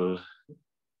little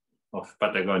of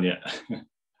Patagonia.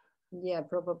 Yeah,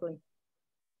 probably.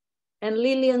 And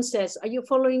Lillian says, are you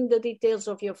following the details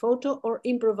of your photo or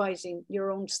improvising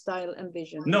your own style and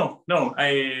vision? No,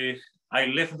 I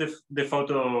left the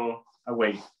photo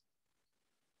away.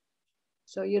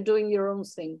 So you're doing your own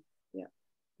thing, yeah.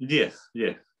 Yes.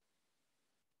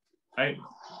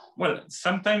 Well,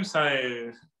 sometimes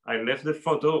I left the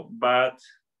photo, but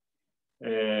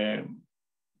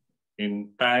in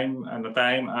time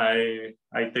I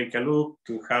take a look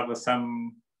to have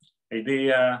some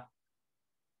idea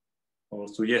or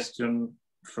suggestion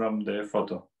from the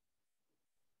photo.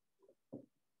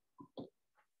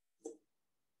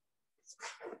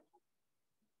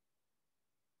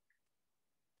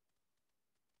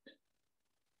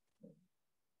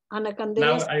 Ana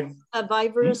Candela a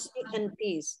vibrancy and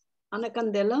peace. Ana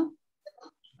Candela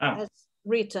has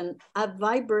written a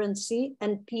vibrancy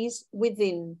and peace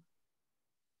within.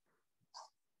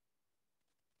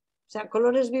 O sea,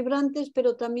 colores vibrantes,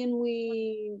 pero también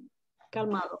muy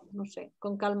calmado, no sé,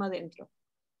 con calma dentro.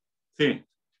 Sí.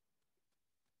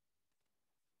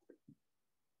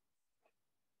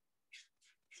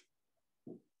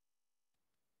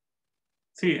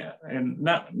 See, and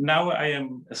now I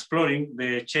am exploring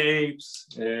the shapes,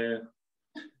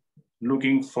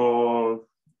 looking for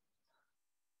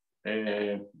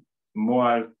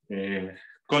more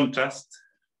contrast,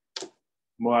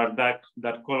 more dark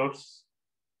colors.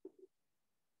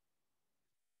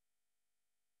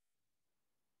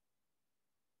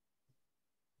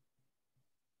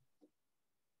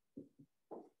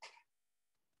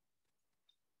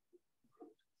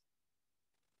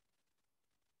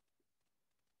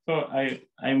 So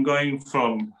I'm going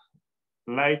from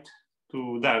light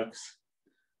to darks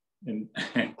in,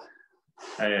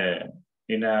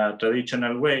 in a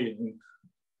traditional way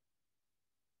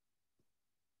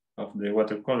of the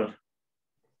watercolor.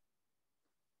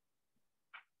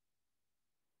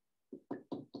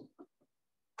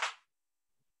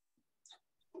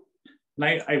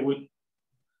 Now I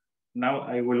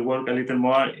will work a little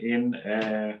more in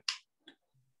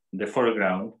the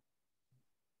foreground.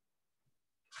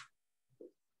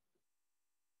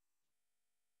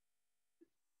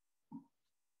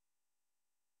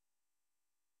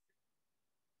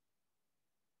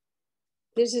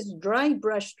 This is dry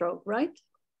brushstroke, right?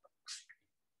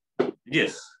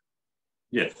 Yes.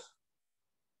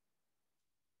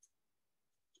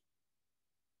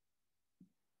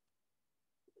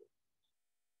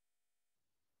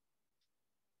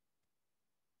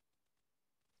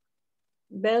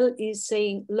 Belle is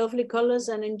saying lovely colors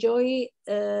and enjoy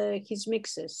his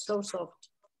mixes, so soft.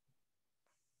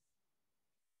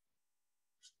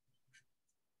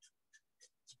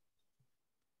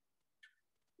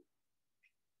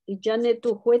 Y Janet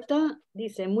Ujueta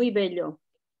dice, muy bello.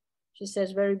 She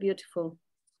says, very beautiful.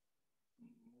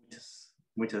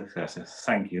 Muchas gracias.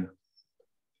 Thank you.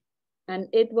 And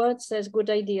Edward says, good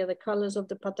idea. The colors of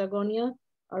the Patagonia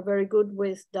are very good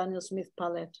with Daniel Smith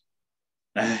palette.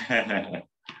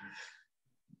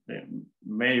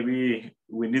 Maybe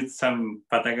we need some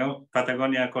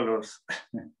Patagonia colors.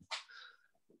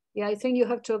 Yeah, I think you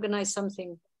have to organize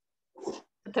something.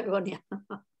 Patagonia.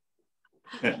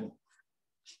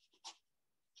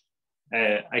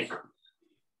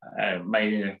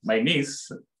 My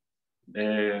niece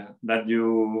that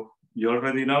you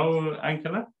already know,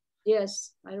 Angela?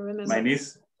 Yes, I remember. My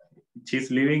niece, she's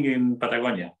living in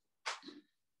Patagonia.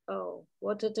 Oh,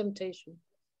 what a temptation.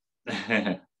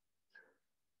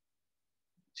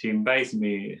 She invites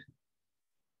me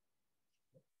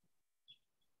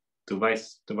to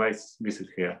visit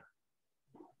here.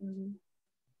 Mm-hmm.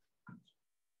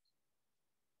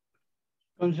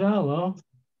 Gonzalo?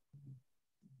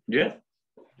 Yeah?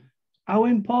 How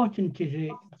important is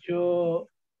it to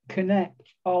connect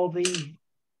all these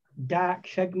dark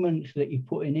segments that you're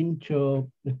putting into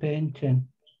the painting?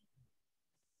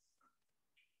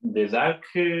 The dark...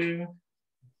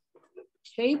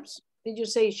 Shapes? Did you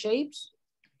say shapes?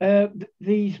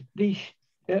 These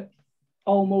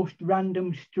almost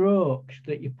random strokes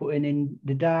that you're putting in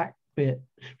the dark bits.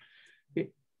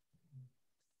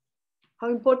 How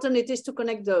important it is to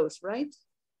connect those, right?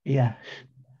 Yes.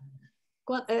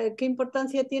 ¿Qué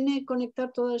importancia tiene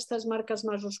conectar todas estas marcas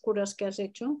más oscuras que has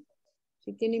hecho?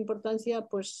 Si tiene importancia,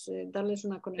 pues darles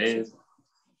una conexión.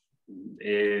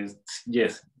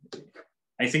 Yes,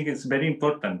 I think it's very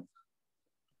important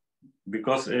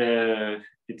because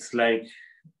it's like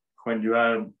when you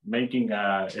are making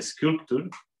a sculpture,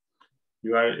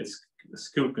 you are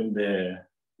sculpting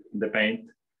the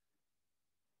paint,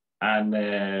 and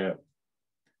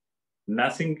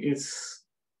nothing is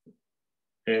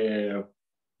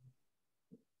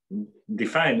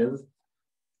defined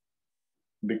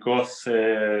because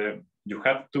you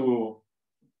have to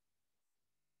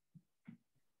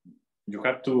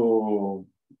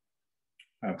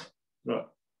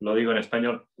lo digo en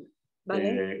español.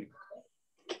 Vale.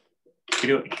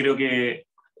 Creo que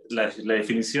la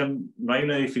definición, no hay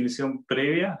una definición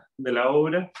previa de la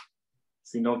obra,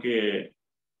 sino que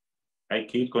hay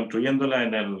que ir construyéndola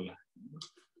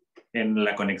en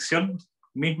la conexión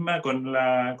misma con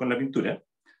la pintura,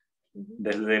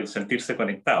 desde el sentirse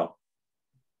conectado.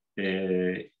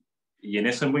 Y en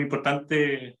eso es muy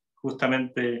importante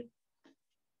justamente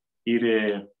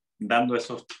ir dando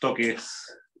esos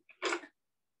toques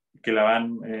que la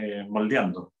van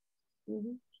moldeando.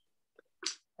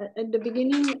 At the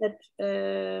beginning,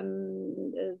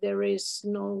 there is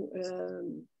no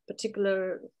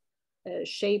particular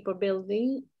shape or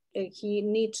building. He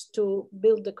needs to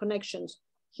build the connections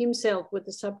himself with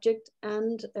the subject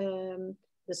and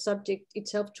the subject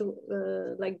itself to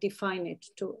like define it,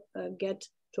 to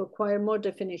acquire more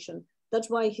definition. That's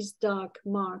why his dark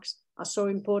marks are so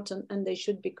important, and they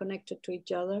should be connected to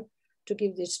each other to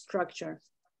give this structure.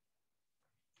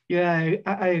 Yeah,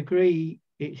 I agree.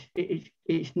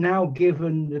 It's now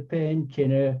given the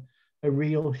painting a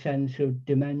real sense of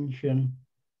dimension.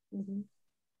 Mm-hmm.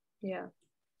 Yeah,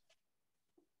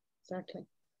 exactly.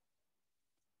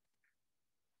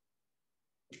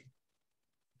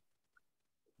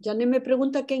 Janine me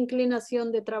pregunta qué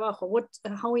inclinación de trabajo.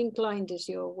 How inclined is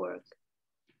your work?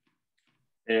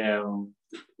 In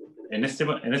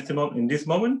this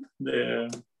moment,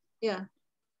 yeah,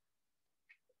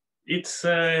 it's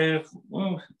a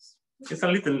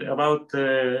little about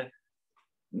 10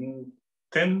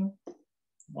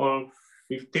 or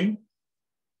 15.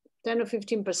 10 or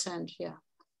 15%, yeah.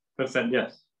 Percent,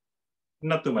 yes,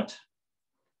 not too much.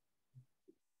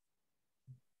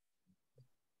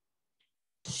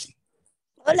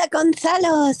 Hola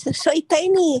Gonzalo, soy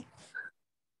Penny.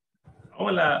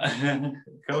 Hola,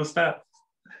 ¿cómo está?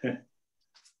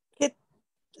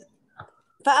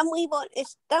 Está muy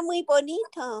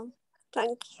bonito.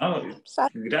 Tranquilo. Oh,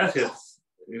 gracias,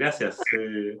 gracias.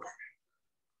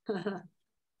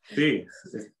 Sí,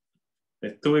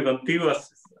 estuve contigo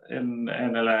en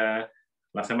la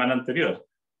semana anterior.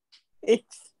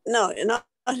 No,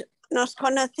 nos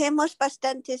conocemos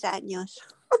bastantes años.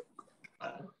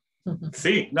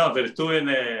 Sí, no, pero estuve en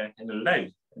el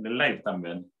live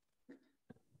también.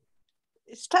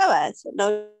 Estabas,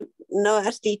 no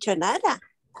has dicho nada.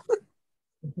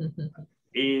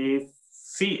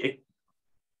 Sí,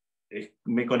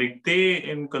 me conecté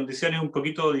en condiciones un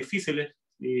poquito difíciles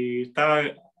y estaba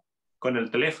con el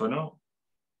teléfono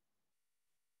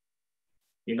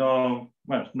y no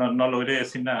logré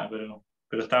decir nada,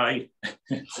 pero estaba ahí.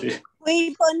 Sí.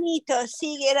 Muy bonito,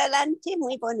 sigue adelante,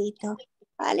 muy bonito.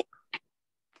 Vale.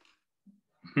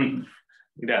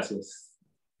 Gracias.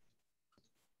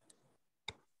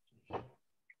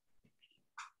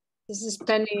 This is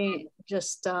Penny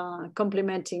just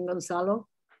complimenting Gonzalo.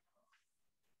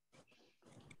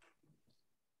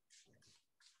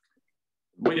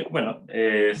 Bueno,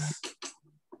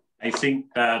 I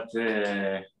think that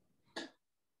there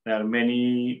are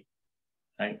many.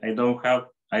 I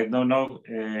don't know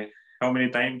how many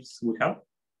times we have.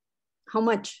 How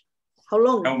much? How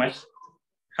long? How much?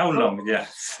 How long?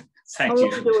 Yes. Thank you.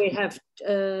 How long do we have,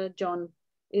 John?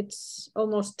 It's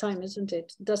almost time, isn't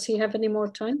it? Does he have any more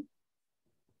time?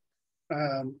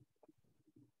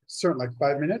 Certainly, like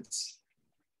 5 minutes.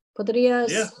 ¿Podrías,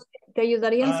 yes. ¿Te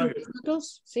ayudarían 5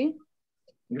 minutos? Sí.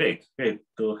 Great.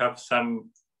 To have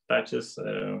some touches,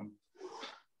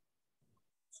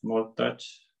 small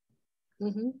touch.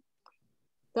 Mm-hmm.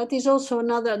 That is also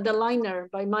the liner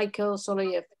by Michael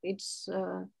Soleyev. It's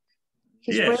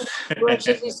his yes.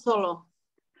 brushes is solo.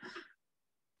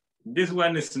 This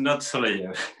one is not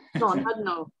Soleyev.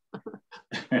 No.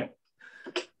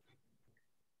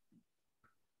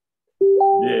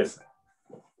 Yes,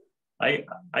 I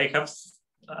have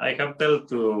told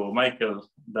to Michael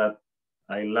that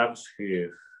I love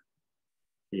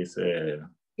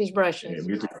his brushes,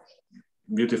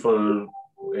 beautiful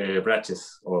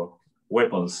brushes or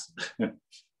weapons.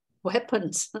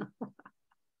 Weapons.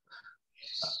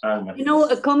 Armas. You know,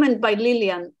 a comment by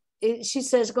Lillian. She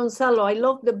says, Gonzalo, I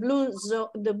love the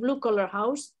blue color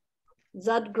house.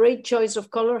 That great choice of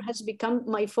color has become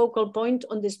my focal point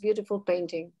on this beautiful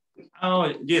painting.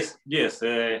 Oh, yes, yes.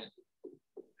 Is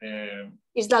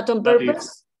that on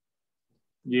purpose?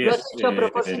 Yes. ¿Lo has hecho a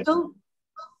propósito?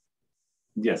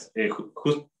 Yes,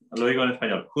 lo digo en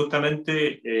español.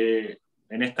 Justamente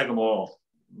en esta como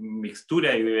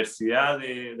mixtura y diversidad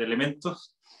de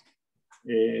elementos,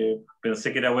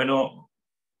 pensé que era bueno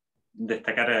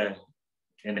destacar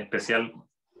en especial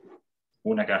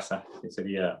una casa, que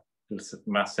sería el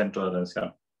más centro de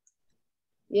atención.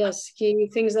 Yes, he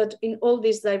thinks that in all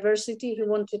this diversity, he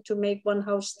wanted to make one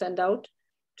house stand out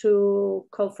to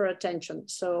call for attention.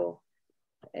 So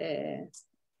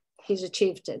he's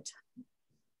achieved it.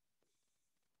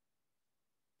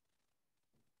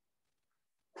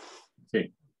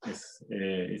 Sí,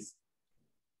 it's...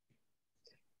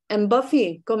 And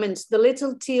Buffy comments, the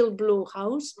little teal blue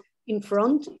house in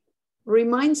front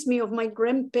reminds me of my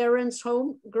grandparents'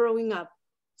 home growing up.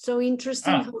 So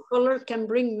interesting how color can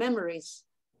bring memories.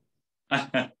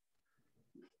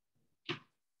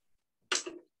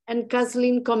 And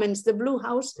Kathleen comments, the blue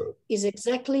house is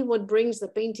exactly what brings the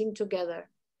painting together.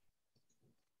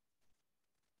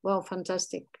 Wow,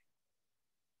 fantastic.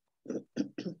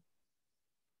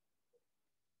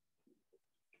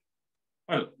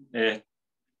 Well,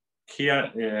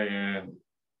 here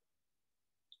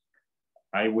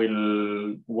I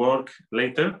will work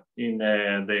later in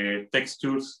the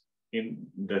textures in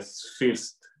the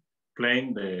first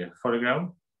plane, the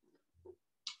foreground,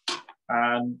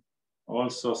 and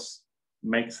also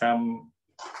make some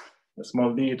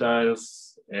small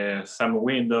details, some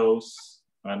windows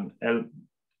and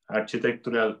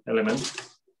architectural elements.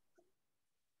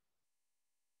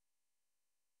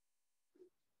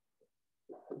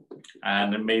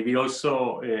 And maybe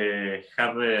also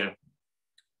have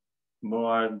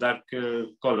more darker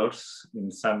colors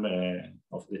in some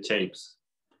of the shapes.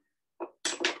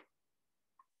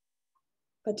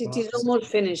 But it is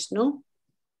almost finished, no?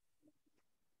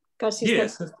 Casi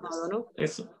yes, está terminado, ¿no?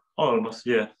 It's almost,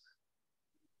 yeah.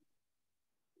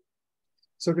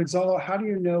 So Gonzalo, how do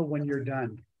you know when you're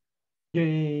done?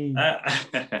 Yay.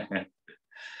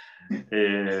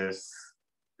 Yes.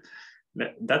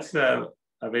 That's a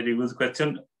very good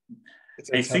question.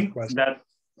 I think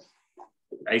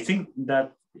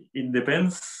that it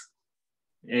depends.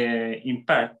 In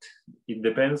fact, it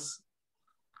depends.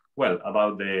 Well,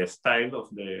 about the style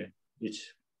of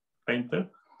each painter,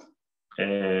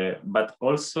 but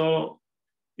also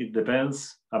it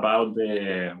depends about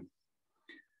the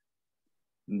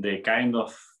kind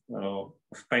of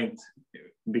paint.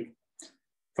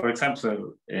 For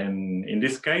example, in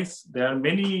this case, there are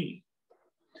many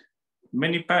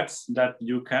parts that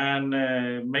you can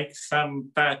make some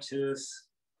patches,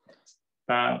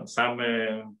 some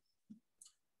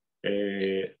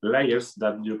layers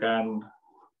that you can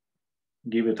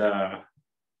give it a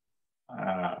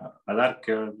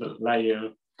darker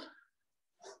layer,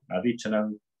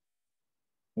 additional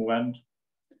one.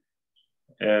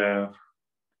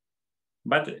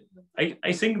 But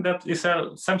I think that is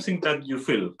something that you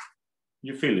feel.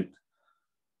 You feel it.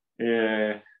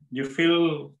 You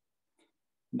feel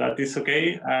that is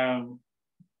okay.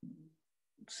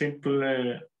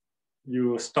 Simple,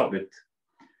 you stop it,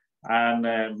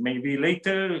 and maybe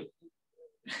later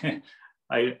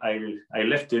I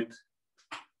left it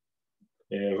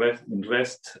in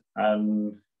rest,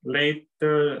 and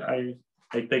later I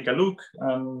take a look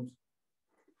and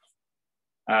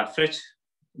a fresh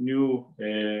new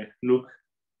look,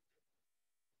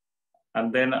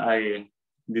 and then I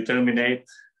determine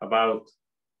about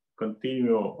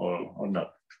continue or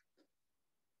not.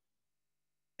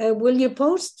 Will you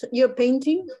post your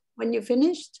painting when you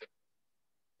finished?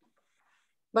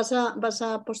 ¿Vas a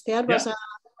postear, vas a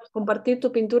compartir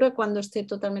tu pintura cuando esté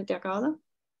totalmente acabada?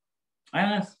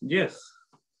 Yes,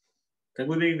 it's a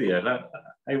good idea.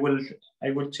 I will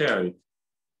share it.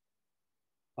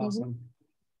 Awesome.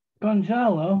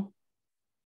 Gonzalo?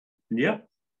 Yeah.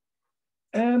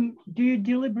 Do you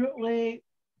deliberately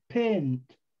paint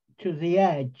to the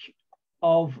edge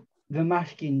of the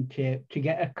masking tape to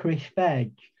get a crisp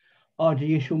edge, or do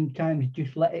you sometimes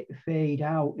just let it fade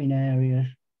out in areas?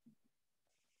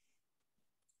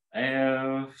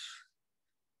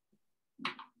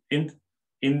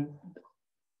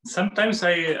 Sometimes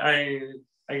I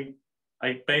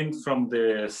paint from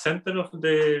the center of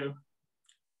the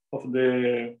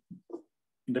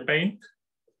paint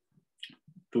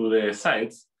to the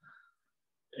sides,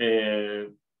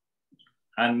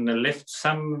 and left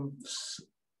some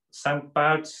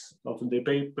parts of the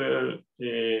paper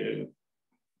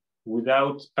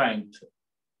without paint.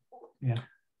 Yeah.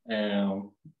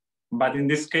 But in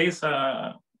this case,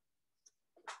 I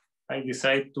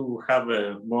decided to have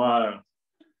a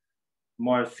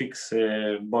more fixed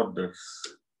borders.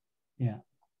 Yeah.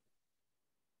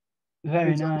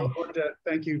 Very nice.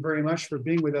 Thank you very much for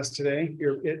being with us today.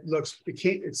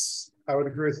 I would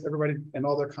agree with everybody and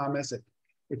all their comments.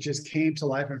 It just came to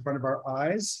life in front of our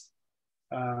eyes.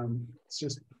 It's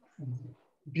just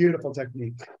beautiful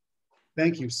technique.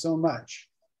 Thank you so much.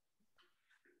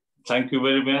 Thank you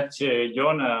very much,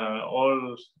 John.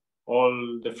 All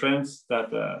the friends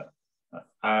that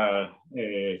are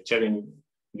sharing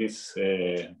this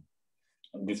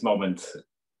moment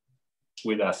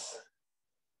with us.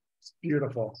 It's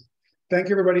beautiful. Thank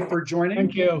you, everybody, for joining.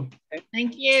 Thank you.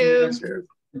 Thank you.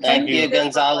 Thank you,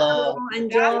 Gonzalo. And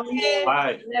John,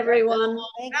 Bye. everyone.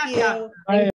 Thank you. Bye.